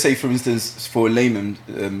 Because let's say, for instance, for a layman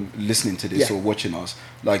listening to this or watching us,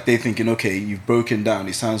 like they're thinking, okay, you've broken down,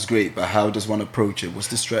 it sounds great, but how does one approach it? What's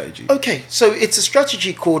the strategy? Okay, so it's a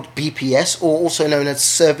strategy called BPS, or also known as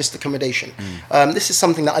serviced accommodation. This is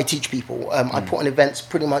something that I teach people. I put on events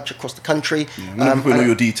pretty much across the country. People know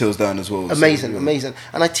your details down as well. Amazing.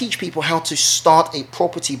 And I teach people how to start a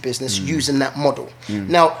property business using that model.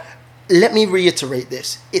 Now, let me reiterate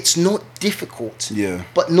this. It's not difficult,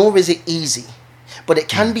 but nor is it easy. But it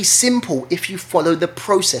can be simple if you follow the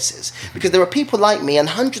processes. Because there are people like me and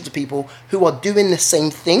hundreds of people who are doing the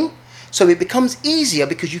same thing. So it becomes easier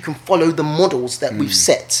because you can follow the models that we've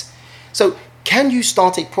set. So can you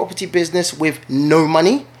start a property business with no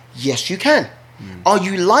money? Yes, you can. Are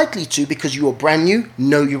you likely to because you are brand new?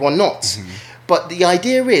 No, you are not. But the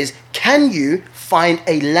idea is, can you find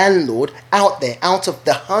a landlord out there, out of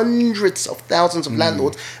the hundreds of thousands of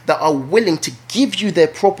landlords that are willing to give you their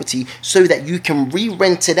property so that you can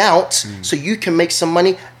re-rent it out so you can make some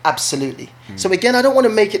money? Absolutely. So again, I don't want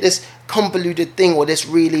to make it this convoluted thing or this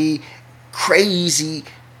really crazy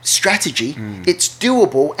strategy. It's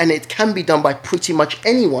doable, and it can be done by pretty much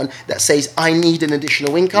anyone that says, I need an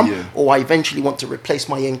additional income, or I eventually want to replace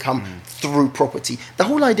my income through property. The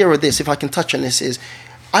whole idea of this, if I can touch on this, is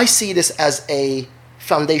I see this as a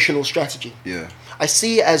foundational strategy. I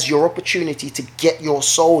see it as your opportunity to get your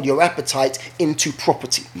soul, your appetite into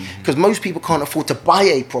property. Because most people can't afford to buy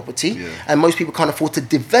a property, and most people can't afford to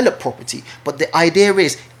develop property. But the idea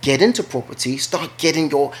is, get into property, start getting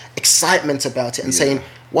your excitement about it and saying,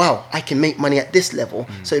 wow, I can make money at this level.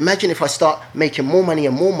 So imagine if I start making more money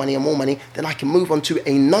and more money and more money, then I can move on to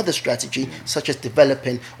another strategy, such as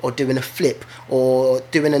developing or doing a flip or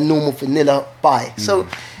doing a normal vanilla buy. So,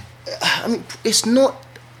 I mean, it's not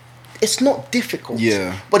difficult,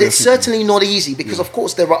 but it's certainly not easy, because of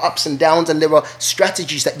course there are ups and downs, and there are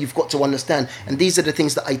strategies that you've got to understand, and these are the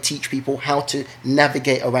things that I teach people how to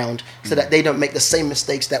navigate around so that they don't make the same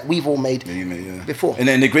mistakes that we've all made before. And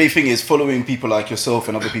then the great thing is, following people like yourself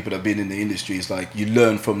and other people that have been in the industry, is like you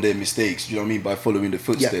learn from their mistakes, you know what I mean, by following the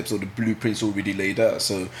footsteps or the blueprints already laid out.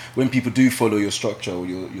 So when people do follow your structure or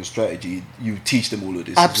your strategy, you teach them all of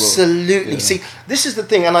this Absolutely. as well. See, this is the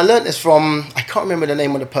thing, and I learned this from, I can't remember the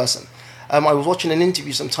name of the person. I was watching an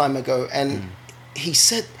interview some time ago, and he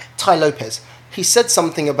said, Tai Lopez, he said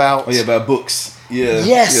something about... Oh yeah, about books.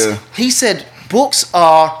 He said books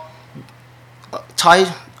are...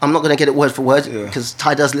 Tai, I'm not going to get it word for word, because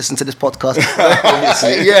Tai does listen to this podcast.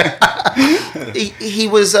 He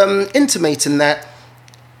was intimating that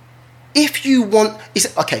if you want... He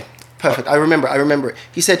said, okay, perfect, I remember it.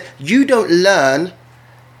 He said, you don't learn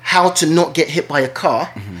how to not get hit by a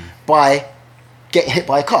car by getting hit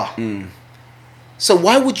by a car. So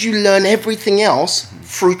why would you learn everything else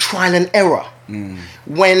through trial and error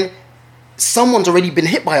when someone's already been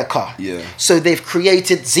hit by a car? So they've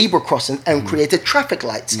created zebra crossings and created traffic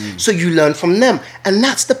lights. So you learn from them. And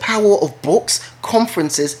that's the power of books,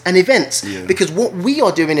 conferences, and events. Because what we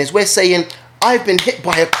are doing is we're saying, I've been hit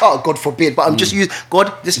by a car, God forbid, but I'm just using,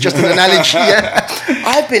 God, this is just an analogy, yeah?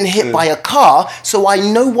 I've been hit by a car, so I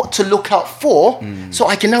know what to look out for, so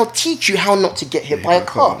I can now teach you how not to get hit by a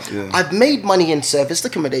car. I've made money in serviced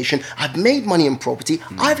accommodation, I've made money in property,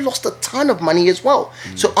 I've lost a ton of money as well.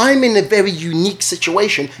 So I'm in a very unique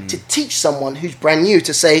situation to teach someone who's brand new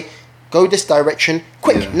to say, go this direction,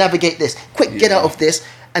 quick, navigate this, quick, get out of this.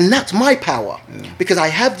 And that's my power, because I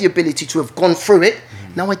have the ability to have gone through it.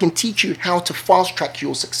 Now I can teach you how to fast track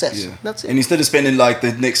your success. That's it. And instead of spending like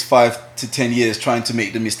the next 5 to 10 years trying to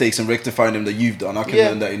make the mistakes and rectifying them that you've done, I can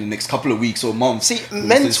learn that in the next couple of weeks or months. See,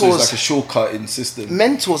 mentors, it's like a shortcut in system.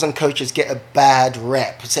 Mentors and coaches get a bad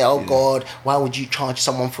rep. Say, oh God, why would you charge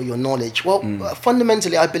someone for your knowledge? Well,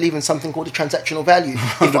 fundamentally, I believe in something called a transactional value.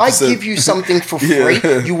 100%. If I give you something for free,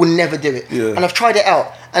 you will never do it. And I've tried it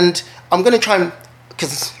out, and I'm going to try and,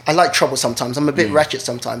 because I like trouble sometimes. I'm a bit ratchet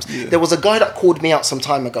sometimes. There was a guy that called me out some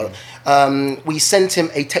time ago. We sent him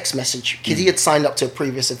a text message because he had signed up to a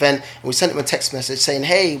previous event. And we sent him a text message saying,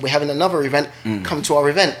 hey, we're having another event. Come to our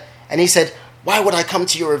event. And he said, why would I come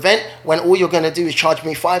to your event when all you're going to do is charge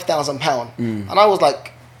me £5,000? And I was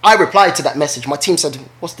like, I replied to that message. My team said,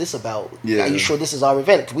 what's this about? Are you sure this is our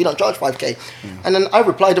event? We don't charge 5K. And then I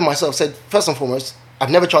replied to myself, said, first and foremost, I've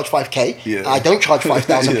never charged 5K. I don't charge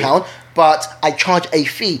 £5,000, but I charge a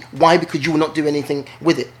fee. Why? Because you will not do anything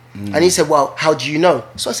with it. And he said, well, how do you know?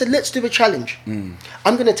 So I said, let's do a challenge.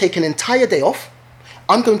 I'm going to take an entire day off.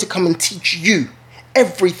 I'm going to come and teach you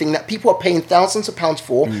everything that people are paying thousands of pounds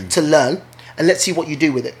for to learn. And let's see what you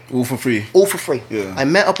do with it. All for free. All for free. I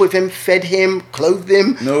met up with him, fed him, clothed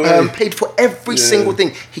him, paid for every single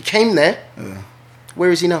thing. He came there. Where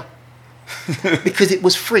is he now? Because it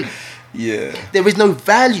was free. There is no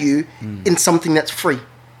value in something that's free.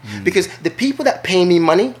 Because the people that pay me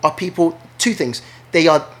money are people, two things. They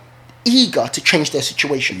are eager to change their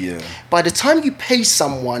situation. By the time you pay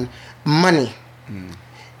someone money,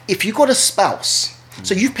 if you got a spouse,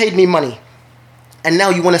 so you've paid me money, and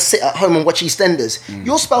now you want to sit at home and watch EastEnders,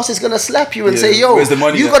 your spouse is going to slap you and say, yo,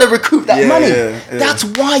 you got to recoup that money. That's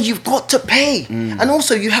why you've got to pay. And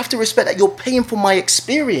also you have to respect that you're paying for my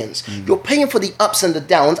experience. You're paying for the ups and the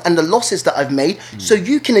downs and the losses that I've made, so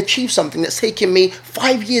you can achieve something that's taken me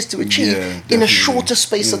 5 years to achieve in a shorter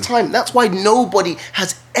space of time. That's why nobody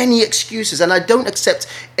has any excuses, and I don't accept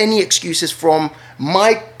any excuses from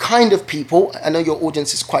my kind of people. I know your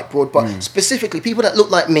audience is quite broad, but specifically people that look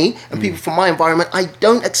like me and people from my environment, I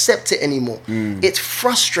don't accept it anymore. It's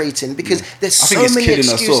frustrating because there's so many excuses. I think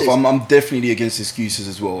it's killing us off. I'm definitely against excuses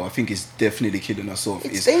as well. I think it's definitely killing us off.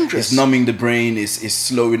 It's dangerous. It's numbing the brain. It's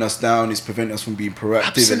slowing us down. It's preventing us from being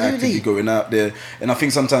proactive and actively going out there. And I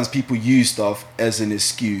think sometimes people use stuff as an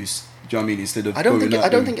excuse. Do you know what I mean? Instead of I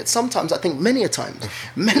don't think it's sometimes. I think many a times.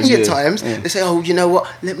 Many a times they say, oh, you know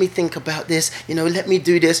what? Let me think about this. You know, let me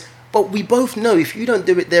do this. But we both know if you don't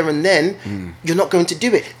do it there and then, you're not going to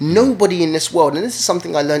do it. Nobody in this world, and this is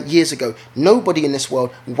something I learned years ago, nobody in this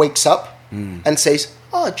world wakes up and says,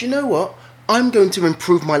 oh, do you know what? I'm going to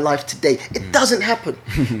improve my life today. It doesn't happen.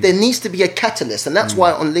 There needs to be a catalyst. And that's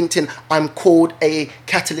why on LinkedIn, I'm called a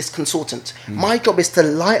catalyst consultant. My job is to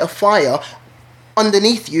light a fire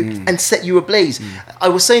underneath you and set you ablaze. I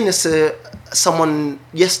was saying this to someone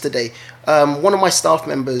yesterday. One of my staff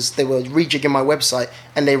members, they were rejigging my website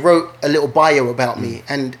and they wrote a little bio about me,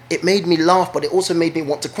 and it made me laugh, but it also made me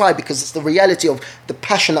want to cry because it's the reality of the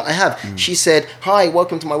passion that I have. She said, hi,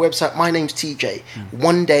 welcome to my website. My name's TJ.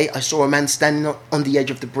 One day I saw a man standing on the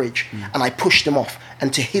edge of the bridge and I pushed him off,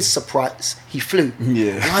 and to his surprise, he flew.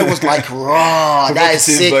 And I was like, rah, that is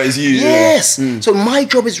sick. Yes. So my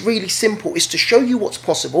job is really simple. It's to show you what's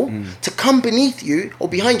possible, to come beneath you or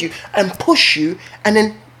behind you and push you, and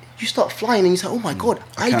then you start flying and you say, oh my God,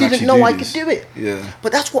 I didn't know I could do it.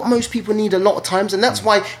 But that's what most people need a lot of times. And that's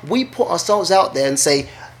why we put ourselves out there and say,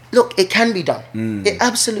 look, it can be done. It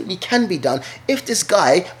absolutely can be done. If this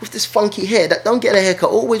guy with this funky hair that don't get a haircut,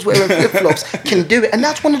 always wearing flip-flops, can do it. And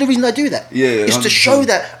that's one of the reasons I do that. Is to show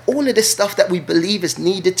that all of this stuff that we believe is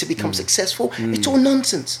needed to become successful, it's all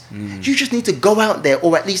nonsense. You just need to go out there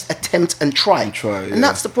or at least attempt and try. And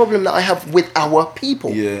that's the problem that I have with our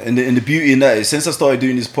people. And the beauty in that is, since I started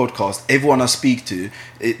doing this podcast, everyone I speak to,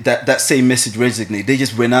 that same message resonated. They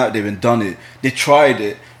just went out there and done it. They tried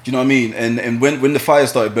it. Do you know what I mean? And when the fire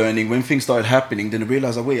started burning, when things started happening, then I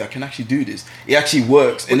realized, oh, wait, I can actually do this. It actually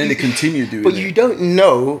works. And then they continue doing it. But you don't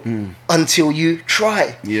know until you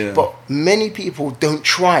try. But many people don't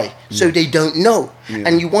try, so they don't know.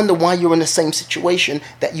 and you wonder why you're in the same situation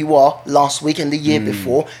that you are last week and the year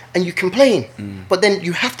before, and you complain. But then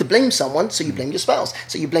you have to blame someone, so you blame your spouse,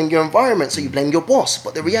 so you blame your environment, so you blame your boss.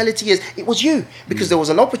 But the reality is, it was you, because there was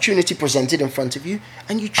an opportunity presented in front of you,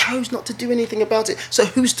 and you chose not to do anything about it. So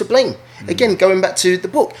who's to blame? Again, going back to the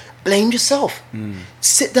book, blame yourself.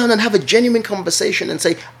 Sit down and have a genuine conversation and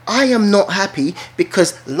say, I am not happy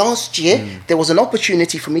because last year there was an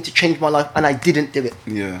opportunity for me to change my life and I didn't do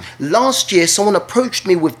it. Last year someone approached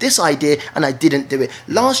me with this idea and I didn't do it.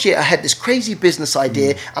 Last year I had this crazy business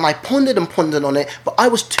idea and I pondered on it, but I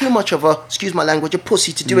was too much of a, excuse my language, a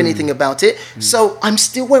pussy to do anything about it. So I'm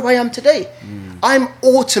still where I am today. I'm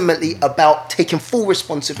ultimately about taking full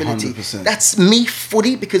responsibility. 100%. That's me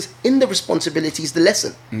fully, because in the responsibility is the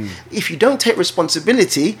lesson. If you don't take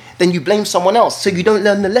responsibility, then you blame someone else, so you don't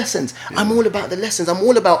learn the lessons. I'm all about the lessons. I'm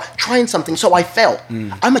all about trying something, so I fail.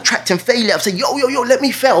 I'm attracting failure. I say, yo, let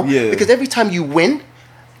me fail. Because every time you win,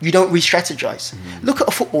 you don't re-strategize. Look at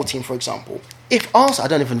a football team, for example. If Arsenal, I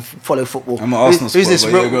don't even follow football. I'm an Arsenal Who's this?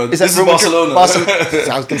 Is that Real Barcelona?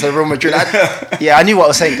 I was going to say Real Madrid. I knew what I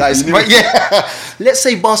was saying, guys. But let's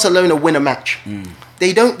say Barcelona win a match.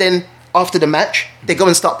 They don't then, after the match, they go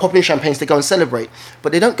and start popping champagnes, they go and celebrate.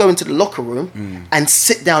 But they don't go into the locker room and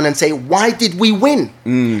sit down and say, why did we win?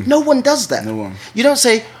 No one does that. No one. You don't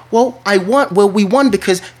say, well, we won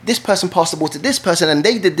because this person passed the ball to this person and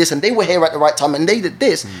they did this and they were here at the right time and they did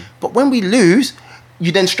this. But when we lose,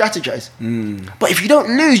 you then strategize. But if you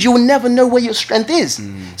don't lose, you will never know where your strength is.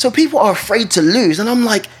 So people are afraid to lose. And I'm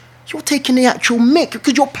like, you're taking the actual mick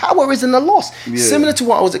because your power is in the loss. Similar to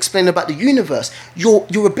what I was explaining about the universe. Your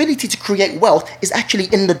ability to create wealth is actually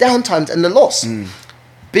in the downtimes and the loss.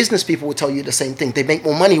 Business people will tell you the same thing. They make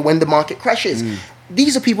more money when the market crashes.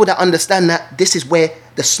 These are people that understand that this is where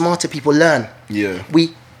the smarter people learn.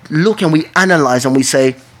 We look and we analyze and we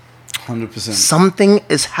say, 100%. Something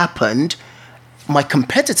has happened. My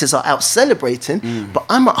competitors are out celebrating, but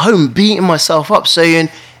I'm at home beating myself up saying,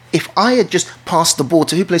 if I had just passed the ball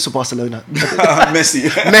to, who plays for Barcelona? Messi.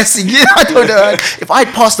 Messi, yeah, I don't know. If I'd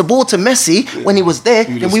passed the ball to Messi when he was there,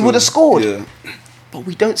 then we would have scored. But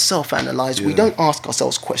we don't self-analyze. We don't ask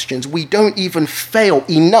ourselves questions. We don't even fail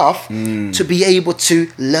enough to be able to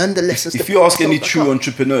learn the lessons. If you ask any true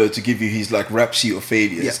entrepreneur to give you his like rap sheet of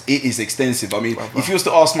failures, it is extensive. I mean, if you was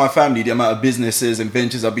to ask my family the amount of businesses and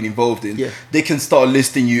ventures I've been involved in, they can start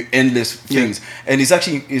listing you endless things. And it's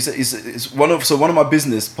actually it's one of my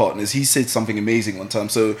business partners. He said something amazing one time.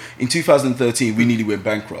 So in 2013, we nearly went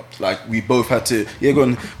bankrupt. Like we both had to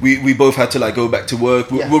we both had to like go back to work.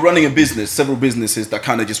 We're running a business, several businesses that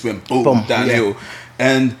kind of just went boom downhill.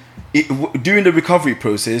 And during the recovery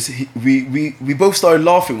process, we both started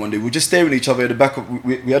laughing one day. We were just staring at each other at the back of,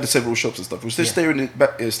 we had several shops and stuff. We were just staring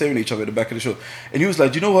at each other at the back of the shop. And he was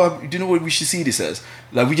like, do you know what we should see this as?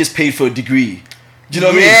 Like, we just paid for a degree. Do you know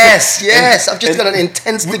what I mean? Yes. I've just done an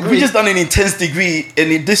intense degree. We just done an intense degree,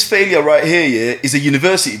 and this failure right here, is a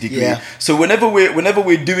university degree. So whenever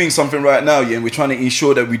we're doing something right now, and we're trying to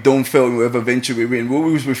ensure that we don't fail in whatever venture we're in, we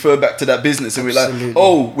always refer back to that business, and we're like,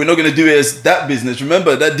 oh, we're not going to do it as that business.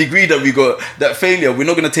 Remember that degree that we got, that failure. We're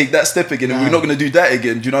not going to take that step again, and we're not going to do that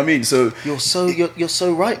again. Do you know what I mean? So you're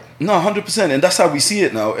so right. No, 100%, and that's how we see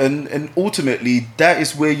it now. And ultimately, that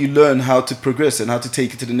is where you learn how to progress and how to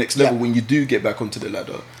take it to the next level when you do get back onto the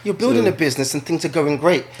ladder. You're building a business and things are going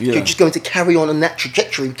great. You're just going to carry on that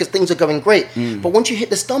trajectory because things are going great. But once you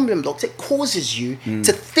hit the stumbling blocks, it causes you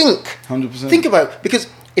to think. 100%. Think about it, because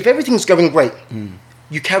if everything's going great,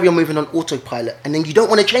 you carry on moving on autopilot, and then you don't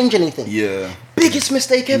want to change anything. Biggest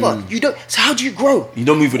mistake ever. You don't. So how do you grow? You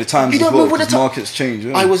don't move with the times. You don't move with the markets change.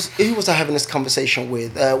 Who was I having this conversation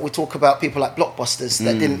with? We talk about people like Blockbusters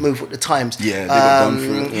that didn't move with the times. They got done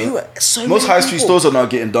for it. Most high street stores are now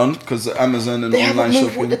getting done because Amazon and online shopping. They haven't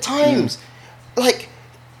moved with the times. Like,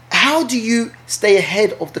 how do you stay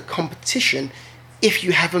ahead of the competition if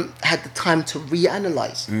you haven't had the time to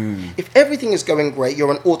reanalyze? If everything is going great, you're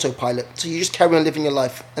on autopilot, so you just carry on living your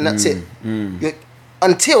life, and that's it.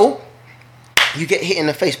 Until you get hit in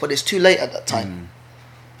the face, but it's too late at that time.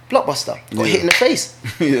 Blockbuster got hit in the face.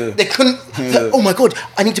 They couldn't. Oh my god!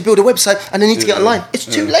 I need to build a website and I need to get online. It's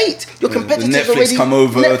too late. Your competitors Netflix already come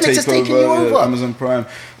over, Netflix has taken you over. Amazon Prime.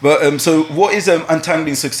 But so, what is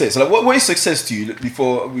untangling success? Like, what is success to you?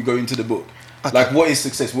 Before we go into the book, like, what is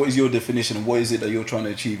success? What is your definition, and what is it that you're trying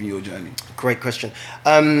to achieve in your journey? Great question.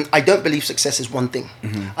 I don't believe success is one thing.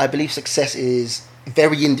 I believe success is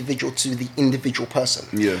very individual to the individual person.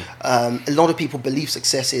 Yeah. A lot of people believe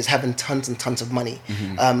success is having tons and tons of money.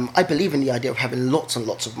 I believe in the idea of having lots and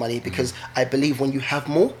lots of money because I believe when you have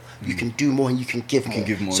more, you can do more and you can give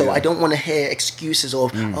more. So I don't want to hear excuses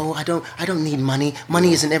of, oh, I don't need money.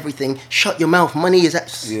 Money isn't everything. Shut your mouth. Money is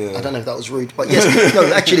I don't know if that was rude, but yes,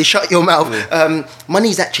 no, actually shut your mouth. Money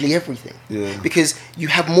is actually everything. Because you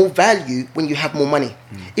have more value when you have more money.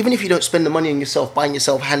 Even if you don't spend the money on yourself, buying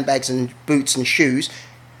yourself handbags and boots and shoes,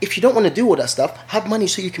 if you don't want to do all that stuff, have money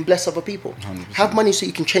so you can bless other people. 100%. Have money so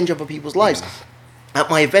you can change other people's lives. At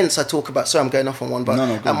my events, I talk about, sorry, I'm going off on one, but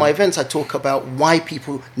at my events, I talk about why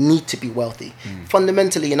people need to be wealthy.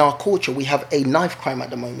 Fundamentally, in our culture, we have a knife crime at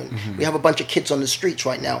the moment. We have a bunch of kids on the streets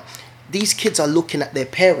right now. These kids are looking at their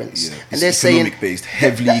parents and they're saying...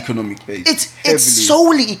 Heavily economic based. It's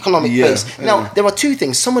solely economic based. Now, there are two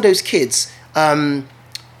things. Some of those kids...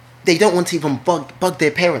 they don't want to even bug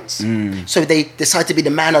their parents. So they decide to be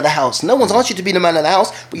the man of the house. No one's asked you to be the man of the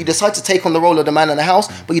house, but you decide to take on the role of the man of the house,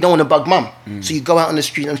 but you don't want to bug mum. So you go out on the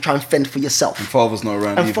street and try and fend for yourself. And father's not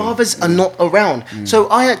around either. Fathers are not around. So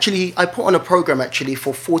I put on a program actually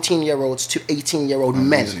for 14-year-olds to 18-year-old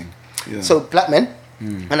men. So black men.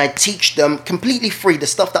 And I teach them completely free the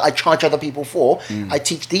stuff that I charge other people for. I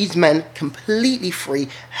teach these men completely free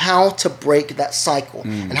how to break that cycle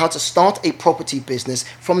and how to start a property business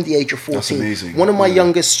from the age of 14. That's amazing. One of my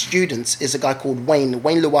youngest students is a guy called Wayne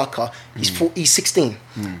Luwaka. He's 16.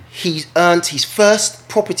 He's earned his first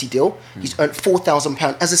property deal. He's earned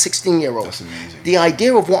 £4,000 as a 16-year-old. That's amazing. The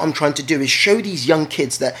idea of what I'm trying to do is show these young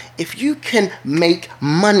kids that if you can make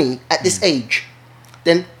money at this age,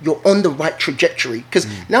 then you're on the right trajectory. Because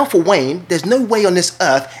now for Wayne, there's no way on this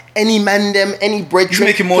earth any mandem, any bread. He's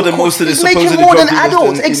making more than most of the supposedly making more than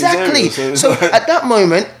adults. Exactly. So at that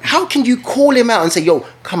moment, how can you call him out and say, yo,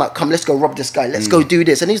 come, let's go rob this guy. Let's go do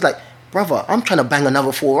this. And he's like, brother, I'm trying to bang another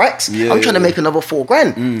 4x. I'm trying to make another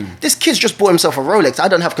 $4,000. This kid's just bought himself a Rolex. I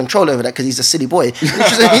don't have control over that because he's a silly boy.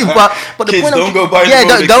 but the kids, point don't go buy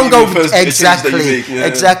Rolex. Don't go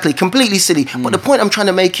exactly. Completely silly. But the point I'm trying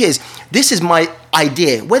to make is this is my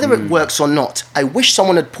idea, whether it works or not. I wish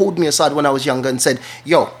someone had pulled me aside when I was younger and said,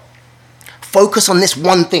 yo, focus on this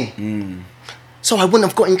one thing. So I wouldn't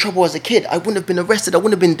have got in trouble as a kid. I wouldn't have been arrested. I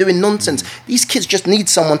wouldn't have been doing nonsense. These kids just need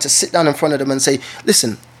someone to sit down in front of them and say,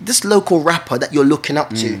 listen, this local rapper that you're looking up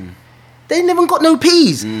to, they never got no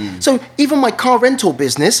peas. So even my car rental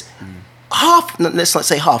business, let's not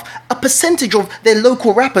say half, a percentage of their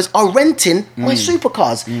local rappers are renting my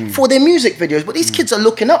supercars for their music videos. But these kids are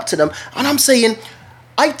looking up to them. And I'm saying,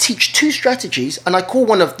 I teach two strategies, and I call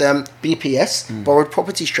one of them BPS, borrowed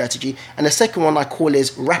property strategy, and the second one I call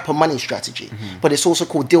is rapper money strategy. But it's also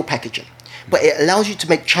called deal packaging. But it allows you to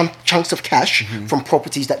make chunks of cash from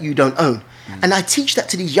properties that you don't own. And I teach that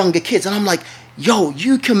to these younger kids, and I'm like, yo,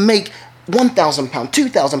 you can make £1,000,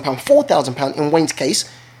 £2,000, £4,000 in Wayne's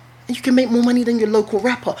case, and you can make more money than your local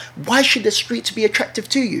rapper. Why should the streets be attractive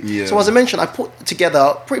to you? So as I mentioned, I put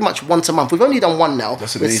together pretty much once a month. We've only done one now.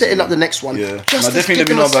 That's amazing. We're setting up the next one. Definitely let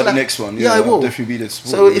me know about the next one. I will. I'll definitely be there.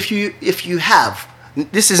 So if you have,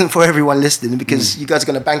 this isn't for everyone listening because you guys are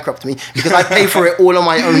going to bankrupt me because I pay for it all on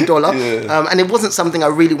my own dollar. And it wasn't something I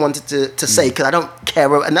really wanted to say because I don't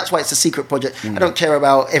care, and that's why it's a secret project. I don't care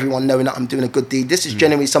about everyone knowing that I'm doing a good deed. This is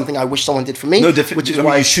genuinely something I wish someone did for me. No, definitely. Which is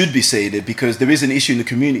why you should be saying it, because there is an issue in the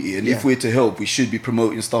community, and if we're to help, we should be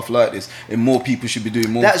promoting stuff like this, and more people should be doing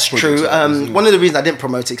more. That's true. One of the reasons I didn't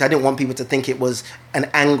promote it, because I didn't want people to think it was an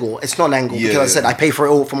angle. It's not an angle because I said I pay for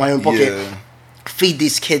it all from my own pocket. Feed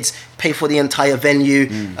these kids, pay for the entire venue.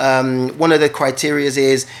 One of the criteria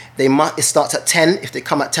is it starts at 10. If they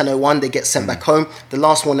come at 10:01, they get sent back home. The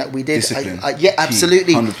last one that we did,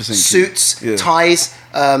 absolutely. 100% suits, ties,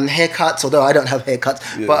 haircuts. Although I don't have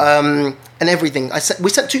haircuts, but and everything. We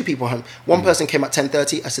sent two people home. One person came at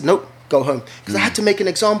 10:30. I said nope, go home, because I had to make an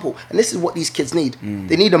example. And this is what these kids need.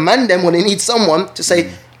 They need a man them when they need someone to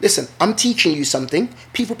say, listen, I'm teaching you something.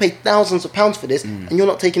 People pay thousands of pounds for this, and you're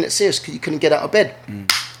not taking it serious because you couldn't get out of bed.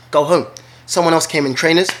 Go home. Someone else came in,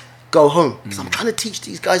 trainers. Go home. Because I'm trying to teach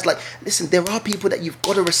these guys, like, listen, there are people that you've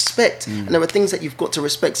got to respect, and there are things that you've got to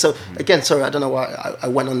respect. So again, sorry, I don't know why I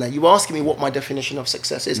went on there. You were asking me what my definition of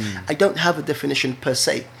success is. I don't have a definition per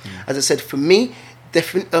se. As I said, for me,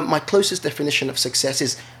 my closest definition of success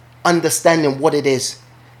is understanding what it is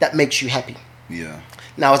that makes you happy.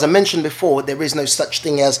 Now, as I mentioned before, there is no such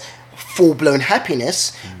thing as full-blown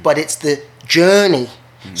happiness, but it's the journey.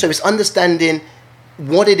 So it's understanding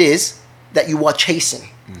what it is that you are chasing.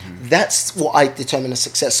 That's what I determine as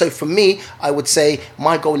success. So for me, I would say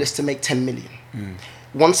my goal is to make 10 million.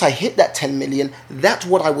 once I hit that 10 million, that's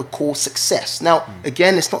what I would call success. Now,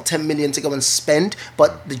 again, it's not 10 million to go and spend,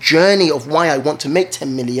 but the journey of why I want to make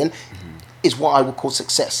 10 million is what I would call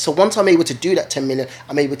success. So once I'm able to do that 10 million,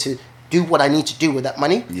 I'm able to do what I need to do with that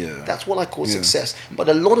money. Yeah. That's what I call success. But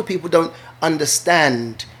a lot of people don't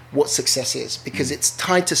understand what success is because it's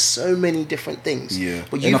tied to so many different things. Yeah.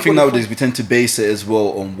 But and I think nowadays we tend to base it as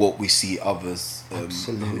well on what we see others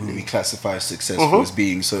who we classify as successful as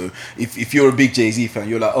being. So if you're a big Jay-Z fan,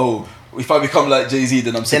 you're like, oh, if I become like Jay-Z,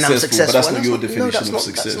 then I'm successful. But that's not your definition of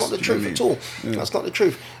success. That's not the truth at all. Yeah. That's not the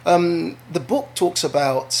truth. The book talks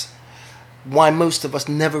about why most of us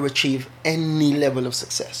never achieve any level of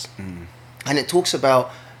success. And it talks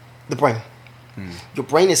about the brain. Your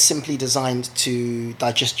brain is simply designed to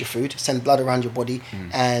digest your food, send blood around your body,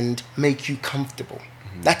 and make you comfortable.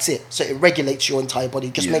 That's it. So it regulates your entire body.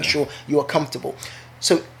 Just make sure you are comfortable.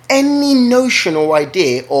 So any notion or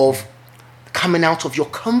idea of coming out of your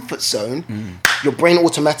comfort zone, your brain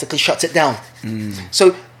automatically shuts it down.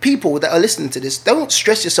 So people that are listening to this, don't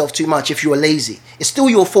stress yourself too much if you are lazy. It's still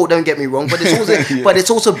your fault, don't get me wrong, but it's also but it's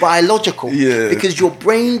also biological. Because your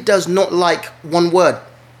brain does not like one word.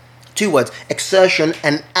 2 words, exertion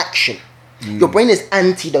and action. Your brain is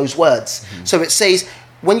anti those words. So it says,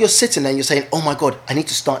 when you're sitting there and you're saying, oh my God, I need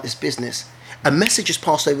to start this business, a message is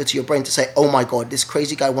passed over to your brain to say, oh my God, this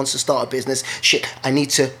crazy guy wants to start a business. Shit, I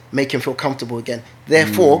need to make him feel comfortable again.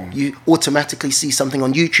 Therefore, you automatically see something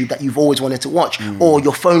on YouTube that you've always wanted to watch, or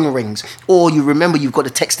your phone rings, or you remember you've got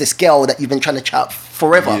to text this girl that you've been trying to chat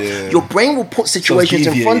forever. Your brain will put situations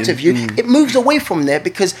in front of you. It moves away from there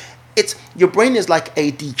because your brain is like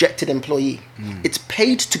a dejected employee. It's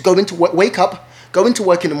paid to go into work, wake up, go into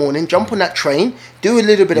work in the morning, jump on that train, do a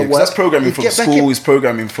little bit of work. That's programming from school. It's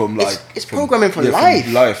programming from like it's programming from life.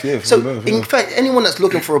 From life, In fact, anyone that's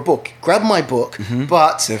looking for a book, grab my book.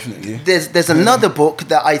 But definitely, there's another book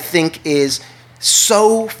that I think is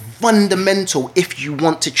so fundamental if you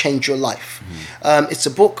want to change your life. It's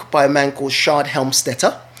a book by a man called Shard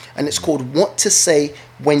Helmstetter, and it's called What to Say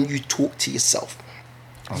When You Talk to Yourself.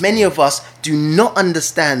 Many of us do not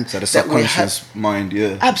understand that the subconscious mind,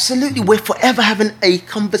 absolutely, we're forever having a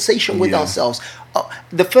conversation with ourselves.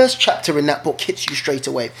 The first chapter in that book hits you straight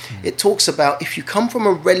away. It talks about if you come from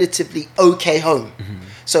a relatively okay home,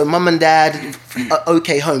 so mum and dad,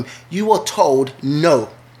 okay home, you are told no,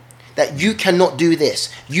 that you cannot do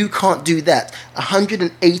this, you can't do that,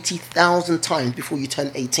 180,000 times before you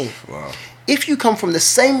turn 18. Wow. If you come from the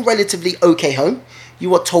same relatively okay home,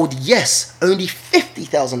 you are told yes only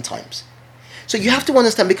 50,000 times. So you have to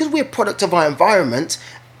understand, because we're a product of our environment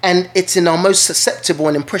and it's in our most susceptible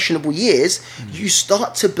and impressionable years, you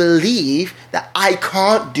start to believe that I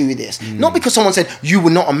can't do this. Not because someone said you will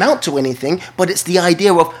not amount to anything, but it's the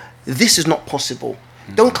idea of this is not possible.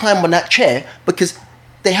 Don't climb on that chair, because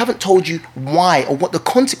they haven't told you why or what the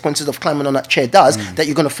consequences of climbing on that chair does, that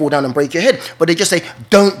you're going to fall down and break your head. But they just say,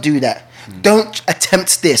 don't do that. Don't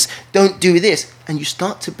attempt this. Don't do this. And you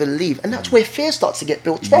start to believe. And that's where fear starts to get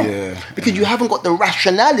built from. Because you haven't got the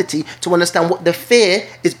rationality to understand what the fear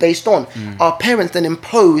is based on. Our parents then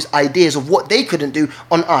impose ideas of what they couldn't do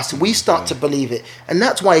on us. We start to believe it. And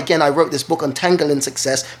that's why, again, I wrote this book, Untangling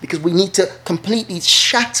Success, because we need to completely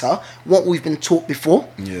shatter what we've been taught before.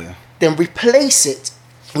 Then replace it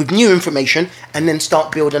with new information, and then start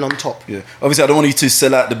building on top. Obviously I don't want you to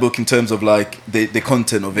sell out the book in terms of like the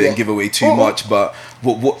content of it and give away too much, but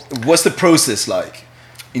what's the process like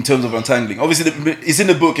in terms of untangling? Obviously it's in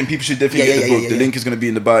the book and people should definitely get the book. The link is going to be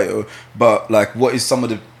in the bio, but like what is some of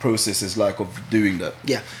the processes like of doing that?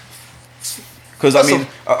 Because I mean,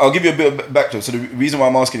 I'll give you a bit of backdrop. So the reason why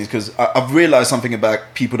I'm asking is because I've realized something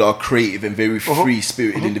about people that are creative and very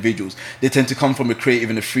free-spirited individuals. They tend to come from a creative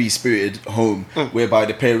and a free-spirited home, whereby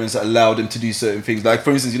the parents allow them to do certain things. Like, for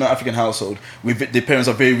instance, African household, the parents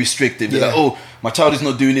are very restrictive. They're like, oh, my child is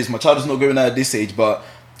not doing this, my child is not going out at this age. But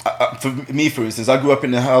for me, for instance, I grew up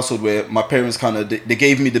in a household where my parents kind of they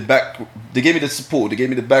gave me the support, they gave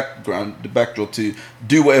me the background, the backdrop to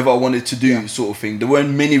do whatever I wanted to do, sort of thing. There weren't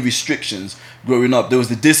many restrictions growing up. There was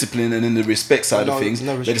the discipline and then the respect side of things.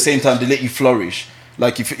 But at the same time, they let you flourish.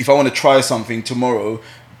 Like if I want to try something tomorrow,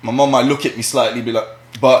 my mom might look at me slightly, be like,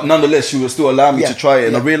 but nonetheless, she will still allow me to try it.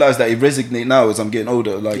 And I realize that it resonates now as I'm getting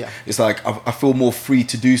older. Like it's like I feel more free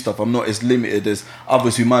to do stuff. I'm not as limited as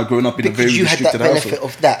others who might have grown up in a very restricted household. Because you had that benefit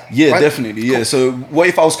of that. Yeah, right? Definitely. Yeah. Cool. So what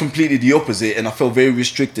if I was completely the opposite and I felt very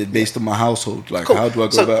restricted based on my household? Like how do I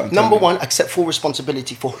go about it? Number one, accept full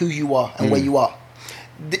responsibility for who you are and where you are.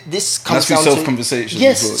 This comes down to self-conversation.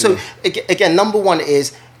 Yes. Well, so again, number one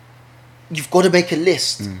is you've got to make a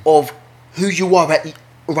list of who you are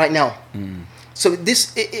right now. So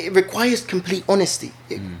it requires complete honesty.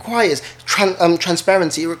 It requires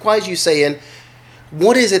transparency. It requires you saying,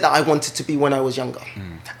 what is it that I wanted to be when I was younger?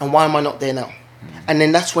 And why am I not there now? And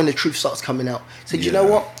then that's when the truth starts coming out. So do you know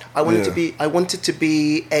what? I wanted to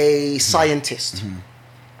be a scientist.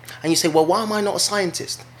 And you say, well, why am I not a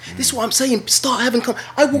scientist? This is what I'm saying. Start having...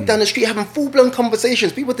 I walk down the street having full-blown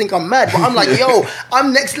conversations. People think I'm mad, but I'm like, yo,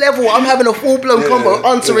 I'm next level. I'm having a full-blown convo,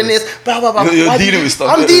 answering this, blah, blah, blah. You're dealing with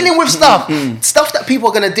stuff. I'm dealing with stuff. Stuff that people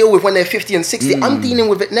are going to deal with when they're 50 and 60. I'm dealing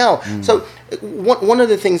with it now. So one of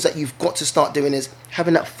the things that you've got to start doing is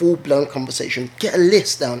having that full-blown conversation. Get a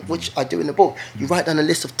list down, which I do in the book. You write down a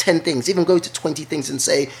list of 10 things. Even go to 20 things and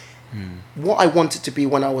say, what I wanted to be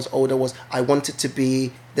when I was older was I wanted to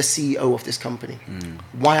be the CEO of this company.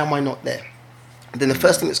 Why am I not there? And then the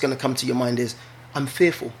first thing that's going to come to your mind is, I'm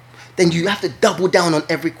fearful. Then you have to double down on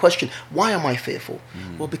every question. Why am I fearful?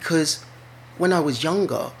 Well, because when I was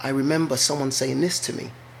younger, I remember someone saying this to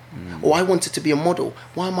me. Or I wanted to be a model.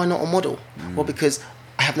 Why am I not a model? Well, because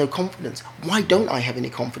I have no confidence. Why don't I have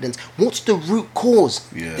any confidence? What's the root cause?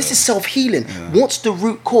 This is self-healing. What's the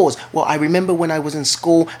root cause? Well, I remember when I was in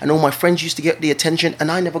school and all my friends used to get the attention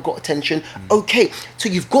and I never got attention. Okay, so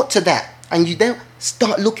you've got to that and you then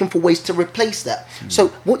start looking for ways to replace that. So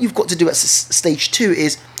what you've got to do at stage 2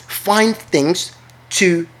 is find things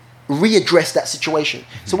to readdress that situation.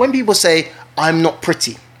 So when people say, I'm not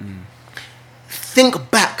pretty,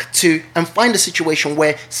 think back to and find a situation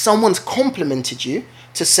where someone's complimented you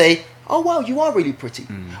to say, oh wow, you are really pretty.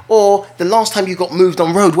 Or the last time you got moved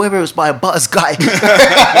on road, whether it was by a butters guy,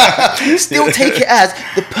 still take it as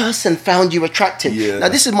the person found you attractive. Now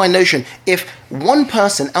this is my notion. If one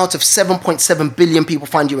person out of 7.7 billion people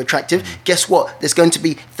find you attractive, guess what? There's going to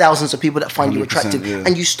be thousands of people that find you attractive.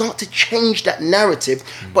 And you start to change that narrative,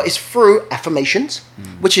 but it's through affirmations,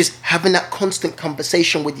 which is having that constant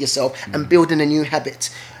conversation with yourself and building a new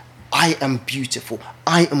habit. I am beautiful.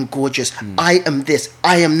 I am gorgeous. I am this.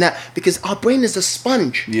 I am that. Because our brain is a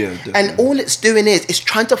sponge. And all it's doing is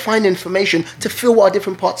trying to find information to fill our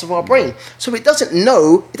different parts of our brain. So it doesn't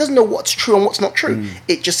know what's true and what's not true.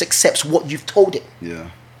 It just accepts what you've told it.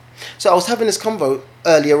 So I was having this convo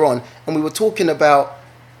earlier on and we were talking about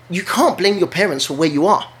you can't blame your parents for where you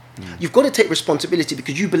are. You've got to take responsibility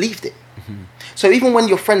because you believed it. So even when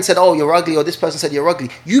your friend said, oh, you're ugly, or this person said you're ugly,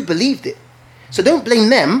 you believed it. So don't blame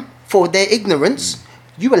them for their ignorance.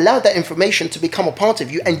 You allowed that information to become a part of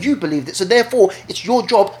you and you believed it. So therefore, it's your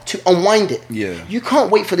job to unwind it. You can't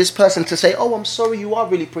wait for this person to say, oh, I'm sorry, you are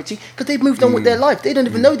really pretty, because they've moved on with their life. They don't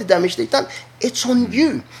even know the damage they've done. It's on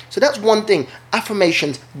you. So that's one thing.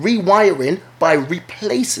 Affirmations, rewiring by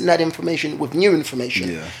replacing that information with new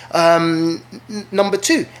information. Number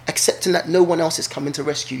 2, accepting that no one else is coming to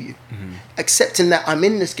rescue you. Accepting that I'm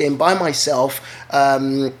in this game by myself.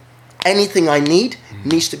 Anything I need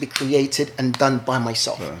needs to be created and done by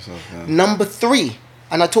myself. Number 3,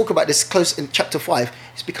 and I talk about this close in chapter 5,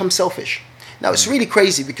 is become selfish. Now, it's really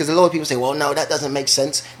crazy because a lot of people say, well, no, that doesn't make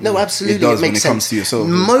sense. No, absolutely, it makes sense. To yourself,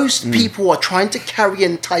 most people are trying to carry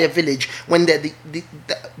an entire village when they're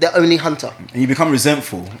the only hunter. And you become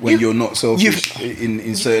resentful when you're not selfish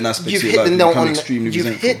in certain aspects of your life.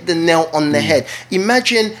 You've hit the nail on the head.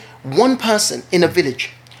 Imagine one person in a village.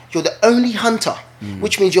 You're the only hunter,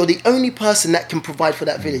 which means you're the only person that can provide for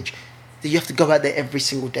that village. You have to go out there every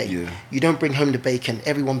single day. You don't bring home the bacon.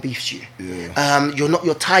 Everyone beefs you.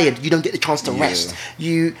 You're tired. You don't get the chance to rest.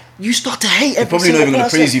 You start to hate every single person. They're probably not even going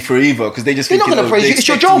to praise you for it either because they just think they're not going to praise you. It's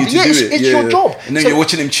your job. It's your job. And then you're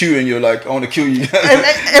watching them chew and you're like, I want to kill you. And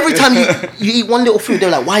every time you eat one little food,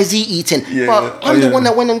 they're like, why is he eating? But I'm the one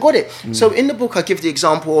that went and got it. So in the book, I give the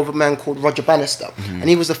example of a man called Roger Bannister. And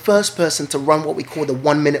he was the first person to run what we call the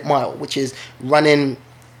 1 minute mile, which is running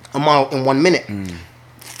a mile in 1 minute.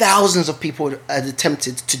 Thousands of people had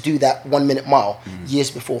attempted to do that 1 minute mile years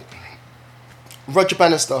before. Roger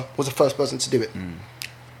Bannister was the first person to do it.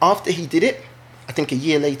 After he did it, I think a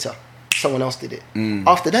year later, someone else did it.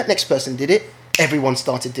 After that next person did it, everyone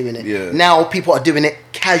started doing it. Now people are doing it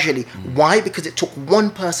casually. Why? Because it took one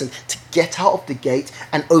person to get out of the gate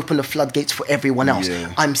and open the floodgates for everyone else.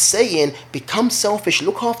 I'm saying become selfish,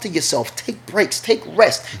 look after yourself, take breaks, take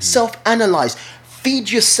rest, self-analyze.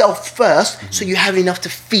 Feed yourself first so you have enough to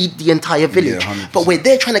feed the entire village. But we're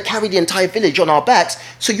there trying to carry the entire village on our backs,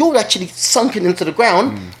 so you're actually sunken into the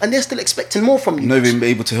ground and they're still expecting more from you. Not even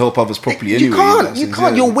able to help others properly anyway. You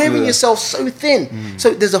can't. You're wearing yourself so thin.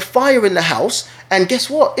 So there's a fire in the house And guess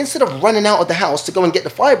what? Instead of running out of the house to go and get the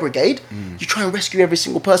fire brigade, you try and rescue every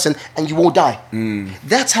single person and you all die.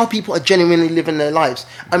 That's how people are genuinely living their lives.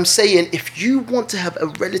 I'm saying if you want to have a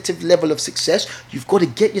relative level of success, you've got to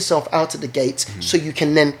get yourself out of the gates so you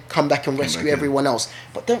can then come back and rescue everyone else.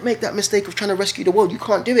 But don't make that mistake of trying to rescue the world. You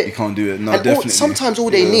can't do it. You can't do it. No, and definitely. Sometimes all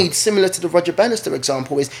they need, similar to the Roger Bannister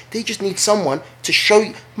example, is they just need someone to show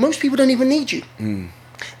you. Most people don't even need you.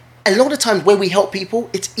 A lot of times where we help people,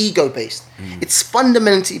 it's ego based. It's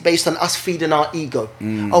fundamentally based on us feeding our ego.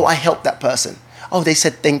 Oh, I helped that person. Oh, they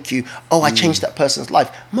said thank you. Oh, I changed that person's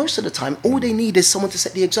life. Most of the time, all they need is someone to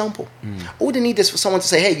set the example. All they need is for someone to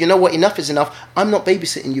say, hey, you know what? Enough is enough. I'm not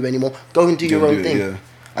babysitting you anymore. Go and do your own thing. Yeah.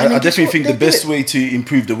 I definitely think the best way to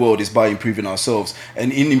improve the world is by improving ourselves.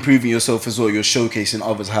 And in improving yourself as well, you're showcasing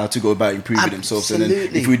others how to go about improving themselves. And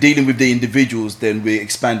then if we're dealing with the individuals, then we're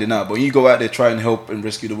expanding out. But when you go out there, try and help and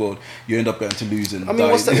rescue the world, you end up going to lose and die.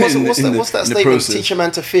 What's that statement? Teach a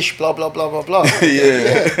man to fish, blah, blah, blah, blah, blah.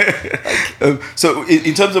 So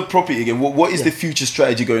in terms of property again, what is the future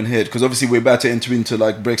strategy going ahead? Because obviously we're about to enter into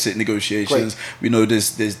like Brexit negotiations. Great. We know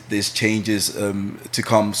there's changes to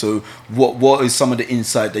come. So what is some of the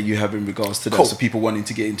insight that you have in regards to that? Cool. So people wanting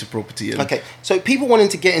to get into property. Okay, so people wanting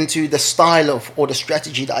to get into the style of or the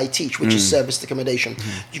strategy that I teach, which is serviced accommodation,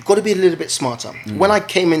 you've got to be a little bit smarter. When I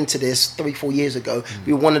came into this 3-4 years ago,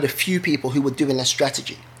 we were one of the few people who were doing a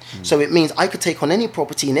strategy. So it means I could take on any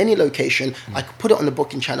property in any location, I could put it on the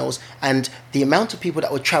booking channels, and the amount of people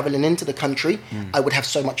that were traveling into the country, I would have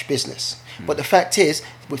so much business. But the fact is,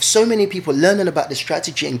 with so many people learning about the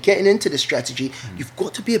strategy and getting into the strategy, you've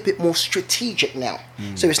got to be a bit more strategic now.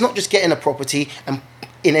 So it's not just getting a property and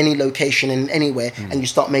in any location and anywhere and you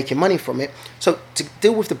start making money from it. So to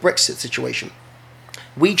deal with the Brexit situation,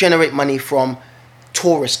 we generate money from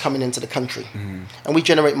tourists coming into the country, and we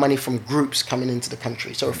generate money from groups coming into the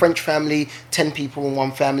country. So a French family, 10 people in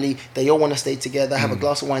one family, they all want to stay together, have a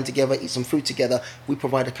glass of wine together, eat some food together. We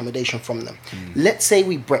provide accommodation from them. Let's say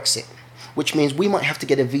we Brexit, which means we might have to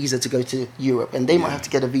get a visa to go to Europe and they might have to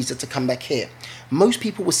get a visa to come back here. Most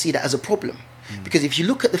people will see that as a problem, because if you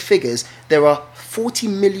look at the figures, there are 40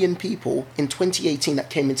 million people in 2018 that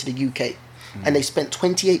came into the UK and they spent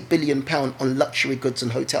 £28 billion on luxury goods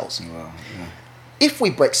and hotels. Wow, yeah. If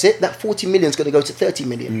we Brexit, that 40 million is going to go to 30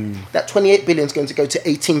 million. That 28 billion is going to go to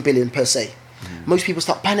 18 billion per se. Most people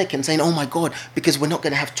start panicking, saying, oh my God, because we're not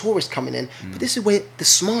going to have tourists coming in. But this is where the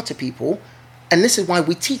smarter people, and this is why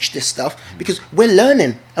we teach this stuff, because we're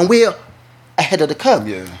learning and we're ahead of the curve.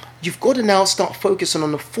 Yeah. You've got to now start focusing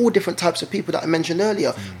on the 4 different types of people that I mentioned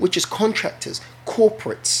earlier, which is contractors,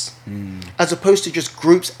 corporates, as opposed to just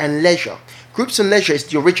groups and leisure. Groups and leisure is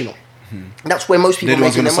the original. That's where most people are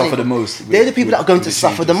making their money. They're the people that are going to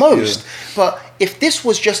suffer the most. But if this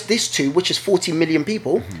was just this two, which is 40 million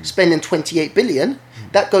people spending 28 billion,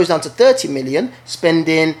 that goes down to 30 million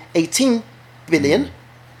spending 18 billion.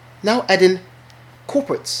 Now adding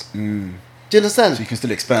corporates. Do you understand? So you can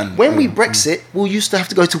still expand. When we Brexit, we'll used to have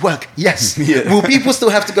to go to work. Yes. Will people still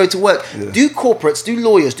have to go to work? Do corporates, do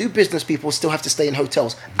lawyers, do business people still have to stay in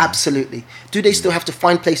hotels? Absolutely. Do they still have to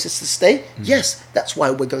find places to stay? Yes. That's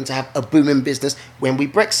why we're going to have a booming business when we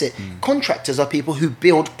Brexit. Contractors are people who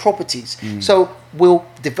build properties. So will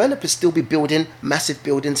developers still be building massive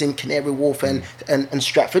buildings in Canary Wharf and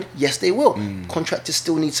Stratford? Yes, they will. Contractors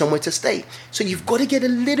still need somewhere to stay. So you've got to get a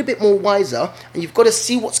little bit more wiser, and you've got to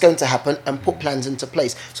see what's going to happen and put plans into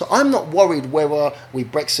place. So I'm not worried whether we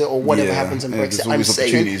Brexit or whatever happens in Brexit. I'm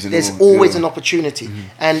saying there's always an opportunity.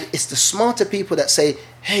 And it's the smarter people that say,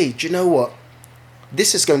 hey, do you know what?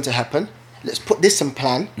 This is going to happen. Let's put this in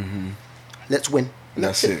plan. Let's win.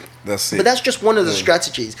 That's it. But that's just one of the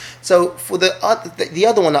strategies. So for the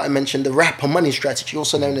other one that I mentioned, the wrap on money strategy,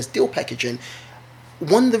 also known as deal packaging,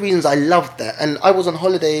 one of the reasons I loved that, and I was on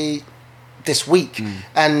holiday this week,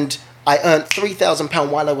 and I earned £3,000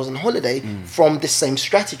 while I was on holiday from this same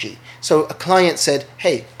strategy. So a client said,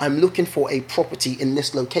 hey, I'm looking for a property in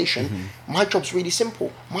this location. My job's really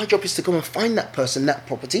simple. My job is to go and find that person, that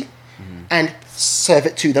property, and serve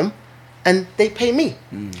it to them. And they pay me,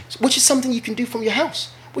 which is something you can do from your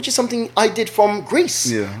house, which is something I did from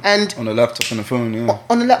Greece. And on a laptop and a phone,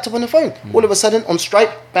 on a laptop and a phone. All of a sudden, on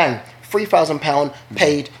Stripe, bang, £3,000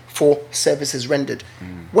 paid for services rendered.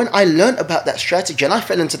 When I learned about that strategy, and I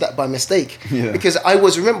fell into that by mistake, because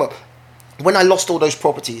remember, when I lost all those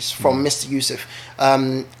properties from Mr. Yusuf,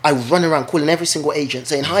 I run around calling every single agent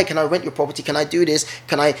saying, hi, can I rent your property? Can I do this?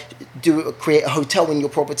 Can I create a hotel in your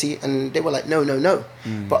property? And they were like, no.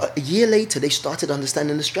 But a year later, they started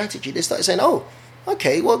understanding the strategy. They started saying, oh,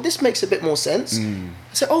 okay, well, this makes a bit more sense.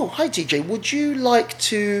 I said, oh, hi, TJ, would you like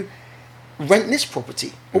to rent this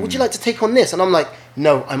property, or would you like to take on this? And I'm like,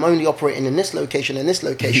 no, I'm only operating in this location and this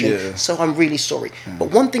location, so I'm really sorry.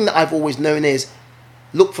 But one thing that I've always known is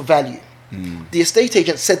look for value. The estate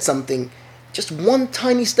agent said something, just one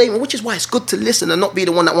tiny statement, which is why it's good to listen and not be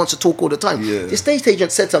the one that wants to talk all the time. The estate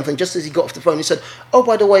agent said something just as he got off the phone. He said, oh,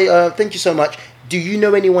 by the way, thank you so much. Do you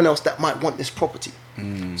know anyone else that might want this property?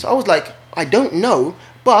 So I was like, I don't know.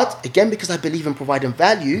 But again, because I believe in providing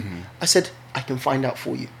value, I said, I can find out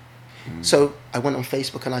for you. So I went on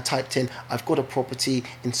Facebook and I typed in, I've got a property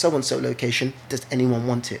in so-and-so location. Does anyone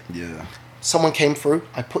want it? Someone came through.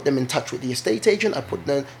 I put them in touch with the estate agent. I put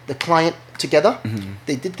the client together.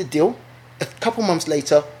 They did the deal. A couple months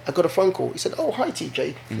later, I got a phone call. He said, oh, hi,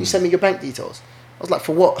 TJ. Can you send me your bank details? I was like,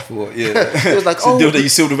 for what? For what? Yeah. It was like, it's a deal that you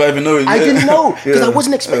sealed without even knowing. I didn't know because I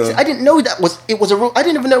wasn't expecting. I didn't know it was a rule. I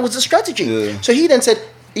didn't even know it was a strategy. So he then said,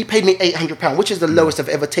 he paid me £800, which is the lowest I've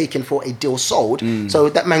ever taken for a deal sold. So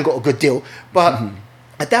that man got a good deal. But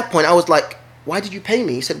at that point, I was like, why did you pay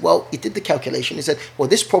me? He said, well, he did the calculation. He said, well,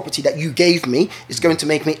 this property that you gave me is going to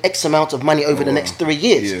make me X amount of money over the next 3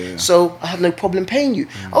 years. So I have no problem paying you.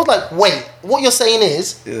 I was like, wait, what you're saying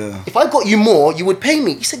is, if I got you more, you would pay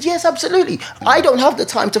me. He said, yes, absolutely. I don't have the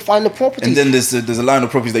time to find the property. And then there's a line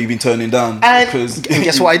of properties that you've been turning down. And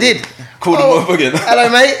guess what I did? Called them up again. Hello,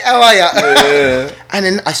 mate. How are you? And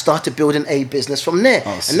then I started building a business from there.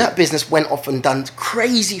 And that business went off and done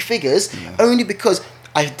crazy figures only because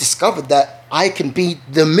I discovered that I can be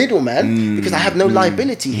the middleman because I have no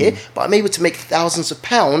liability here, but I'm able to make thousands of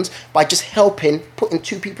pounds by just putting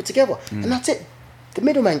two people together. And that's it. The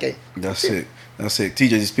middleman game. That's it.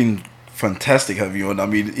 TJ, it's been fantastic having you on. I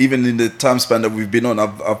mean, even in the time span that we've been on,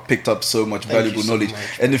 I've picked up so much valuable knowledge.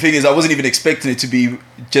 And the thing is, I wasn't even expecting it to be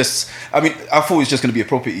just, I mean, I thought it was just going to be a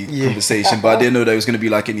property conversation, but I didn't know that it was going to be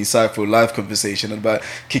like an insightful live conversation about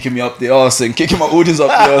kicking me up the arse and kicking my audience up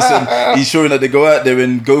the arse and ensuring that they go out there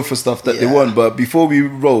and go for stuff that they want. But before we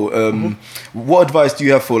roll, what advice do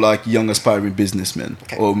you have for like young aspiring businessmen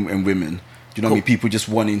and women? Do you know what I mean? People just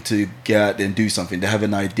wanting to get out there and do something. They have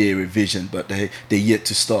an idea, a vision, but they're yet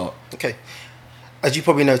to start. Okay. As you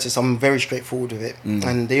probably noticed, I'm very straightforward with it.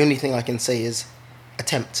 And the only thing I can say is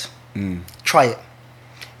attempt. Try it.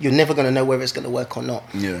 You're never going to know whether it's going to work or not.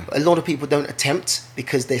 A lot of people don't attempt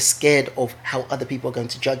because they're scared of how other people are going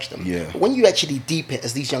to judge them. But when you actually deep it,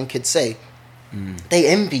 as these young kids say, they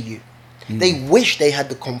envy you. They wish they had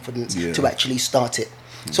the confidence to actually start it.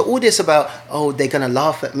 So all this about, oh, they're going to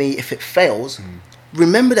laugh at me if it fails.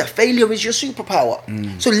 Remember that failure is your superpower.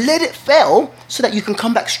 So let it fail so that you can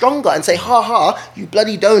come back stronger and say, ha ha, you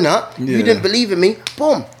bloody donut. You didn't believe in me.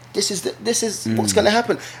 Boom. This is what's going to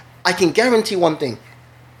happen. I can guarantee one thing.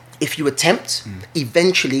 If you attempt,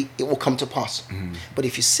 eventually it will come to pass. But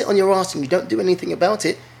if you sit on your ass and you don't do anything about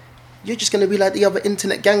it, you're just going to be like the other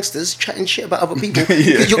internet gangsters chatting shit about other people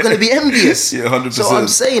because you're going to be envious. 100%. So I'm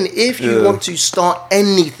saying if you want to start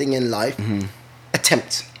anything in life,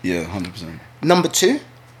 attempt. 100%. Number 2,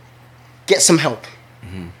 get some help.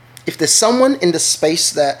 If there's someone in the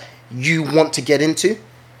space that you want to get into,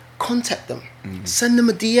 contact them. Send them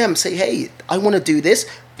a DM. Say, hey, I want to do this.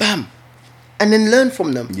 Bam. And then learn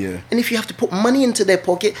from them. And if you have to put money into their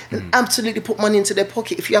pocket, then absolutely put money into their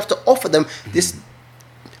pocket. If you have to offer them this,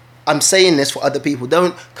 I'm saying this for other people.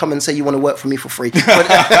 Don't come and say you want to work for me for free. But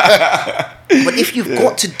if you've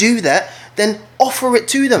got to do that, then offer it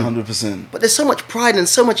to them. 100%. But there's so much pride and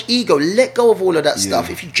so much ego. Let go of all of that stuff.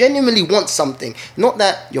 If you genuinely want something, not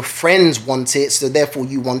that your friends want it, so therefore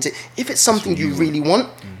you want it. If it's something you really want,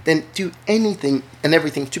 then do anything and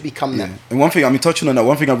everything to become that. And one thing, I mean, touching on that,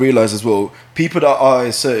 one thing I realized as well, people that are at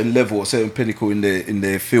a certain level, a certain pinnacle in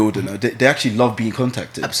their field, and they actually love being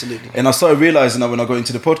contacted. Absolutely. And I started realizing that when I got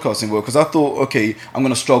into the podcasting world, because I thought, okay, I'm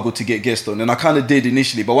going to struggle to get guests on, and I kind of did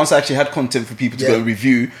initially, but once I actually had content for people to go and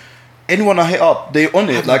review, anyone I hit up, they're on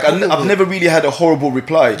it. Like, I've never really had a horrible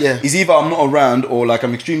reply. It's either I'm not around or like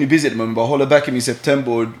I'm extremely busy at the moment, but holler back at me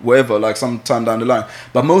September or whatever, like sometime down the line.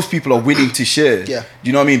 But most people are willing to share. Do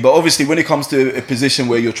you know what I mean? But obviously when it comes to a position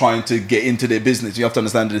where you're trying to get into their business, you have to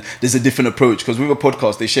understand that there's a different approach. Because with a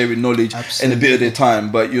podcast, they're sharing knowledge and a bit of their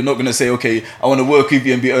time. But you're not going to say, okay, I want to work with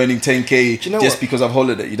you and be earning 10K because I've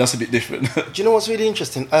hollered at you. That's a bit different. Do you know what's really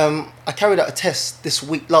interesting? I carried out a test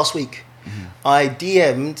last week. I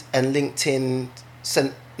DM'd and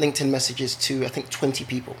sent LinkedIn messages to I think 20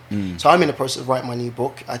 people. So I'm in the process of writing my new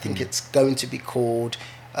book. I think it's going to be called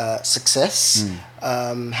Success,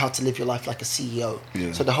 How to Live Your Life Like a CEO.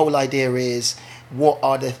 So the whole idea is, what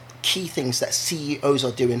are the key things that CEOs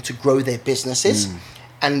are doing to grow their businesses,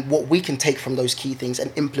 and what we can take from those key things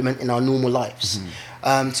and implement in our normal lives.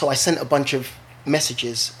 So I sent a bunch of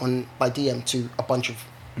messages by DM to a bunch of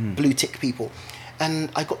blue tick people.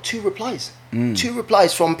 And I got 2 replies. 2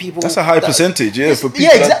 replies from people. That's a high percentage, yeah. For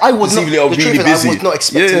people exactly. I was not, really busy. I was not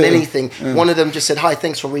expecting anything. One of them just said, "Hi,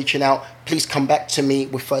 thanks for reaching out. Please come back to me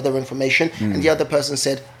with further information." And the other person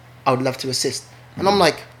said, "I would love to assist." And I'm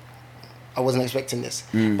like, I wasn't expecting this.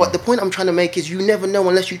 But the point I'm trying to make is, you never know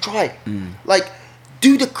unless you try. Like,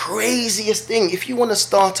 do the craziest thing. If you want to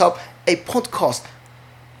start up a podcast,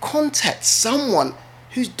 contact someone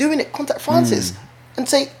who's doing it. Contact Francis and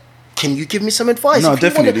say, "Can you give me some advice?" No, if you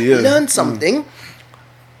definitely, want to learn something,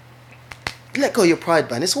 let go of your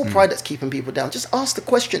pride, man. It's all pride that's keeping people down. Just ask the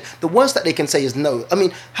question. The worst that they can say is no. I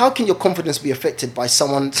mean, how can your confidence be affected by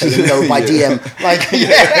someone saying no by DM? Like,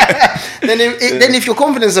 then if your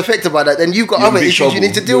confidence is affected by that, then you've got other issues you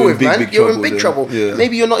need to deal with, man. You're in big trouble. Yeah.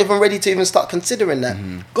 Maybe you're not even ready to even start considering that.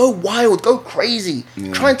 Go wild, go crazy.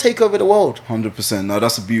 Try and take over the world. 100%. No,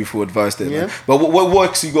 that's a beautiful advice there, man. But what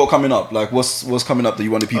works you got coming up? Like, what's coming up that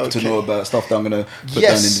you want the people to know about? Stuff that I'm gonna put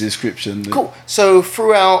down in the description. Cool. So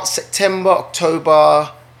throughout September,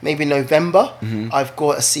 October, maybe November, I've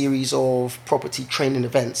got a series of property training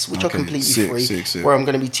events, which are completely free, where I'm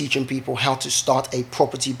going to be teaching people how to start a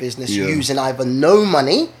property business using either no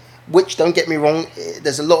money, which, don't get me wrong,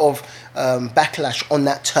 there's a lot of backlash on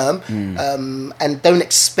that term, and don't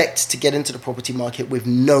expect to get into the property market with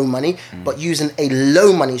no money, but using a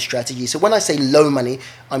low money strategy. So when I say low money,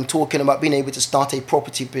 I'm talking about being able to start a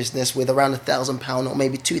property business with around £1,000 or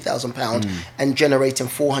maybe £2,000 and generating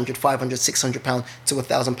 £400, £500, £600 to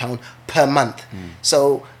 £1,000 per month.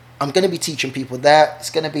 So I'm going to be teaching people that.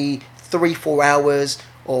 It's going to be 3-4 hours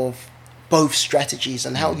of both strategies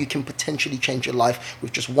and how you can potentially change your life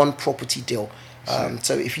with just one property deal.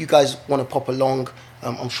 So if you guys want to pop along,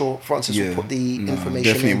 I'm sure Francis will put the information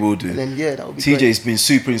definitely in. will do. And then, that would be TJ's been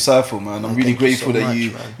super insightful, man. I'm really grateful that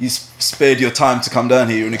you spared your time to come down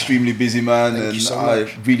here. You're an extremely busy man, I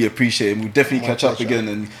really appreciate it. We'll definitely catch up again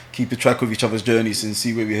and keep a track of each other's journeys and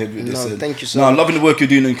see where we head with this. Thank you so much. I'm loving the work you're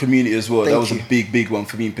doing in the community as well. That was a big one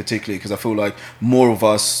for me in particular, because I feel like more of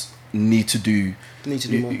us need to do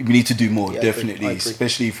more. We need to do more, definitely.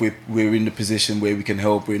 Especially if we're in the position where we can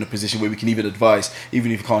help. We're in a position where we can even advise.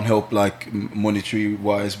 Even if we can't help, like monetary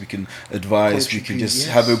wise, we can advise. We can just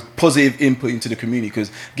have a positive input into the community,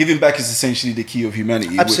 because giving back is essentially the key of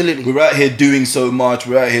humanity. Absolutely. We're out here doing so much.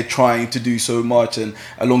 We're out here trying to do so much, and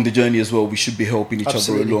along the journey as well, we should be helping each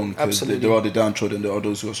other along, because there are the downtrodden, there are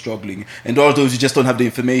those who are struggling, and there are those who just don't have the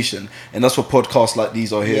information. And that's what podcasts like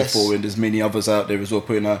these are here for. And there's many others out there as well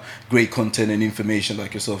putting out great content and information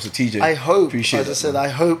like yourself. So TJ, I hope, I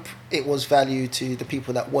hope it was value to the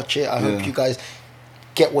people that watch it. I hope you guys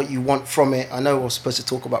get what you want from it. I know we're supposed to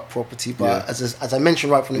talk about property, but as I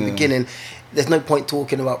mentioned right from the beginning, there's no point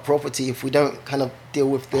talking about property if we don't kind of deal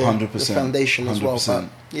with the foundation as well. But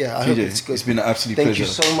I hope it's good. It's been an absolute pleasure.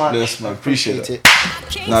 Thank you so much. Yes, man. Appreciate it.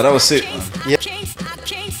 Nah, that was it, man.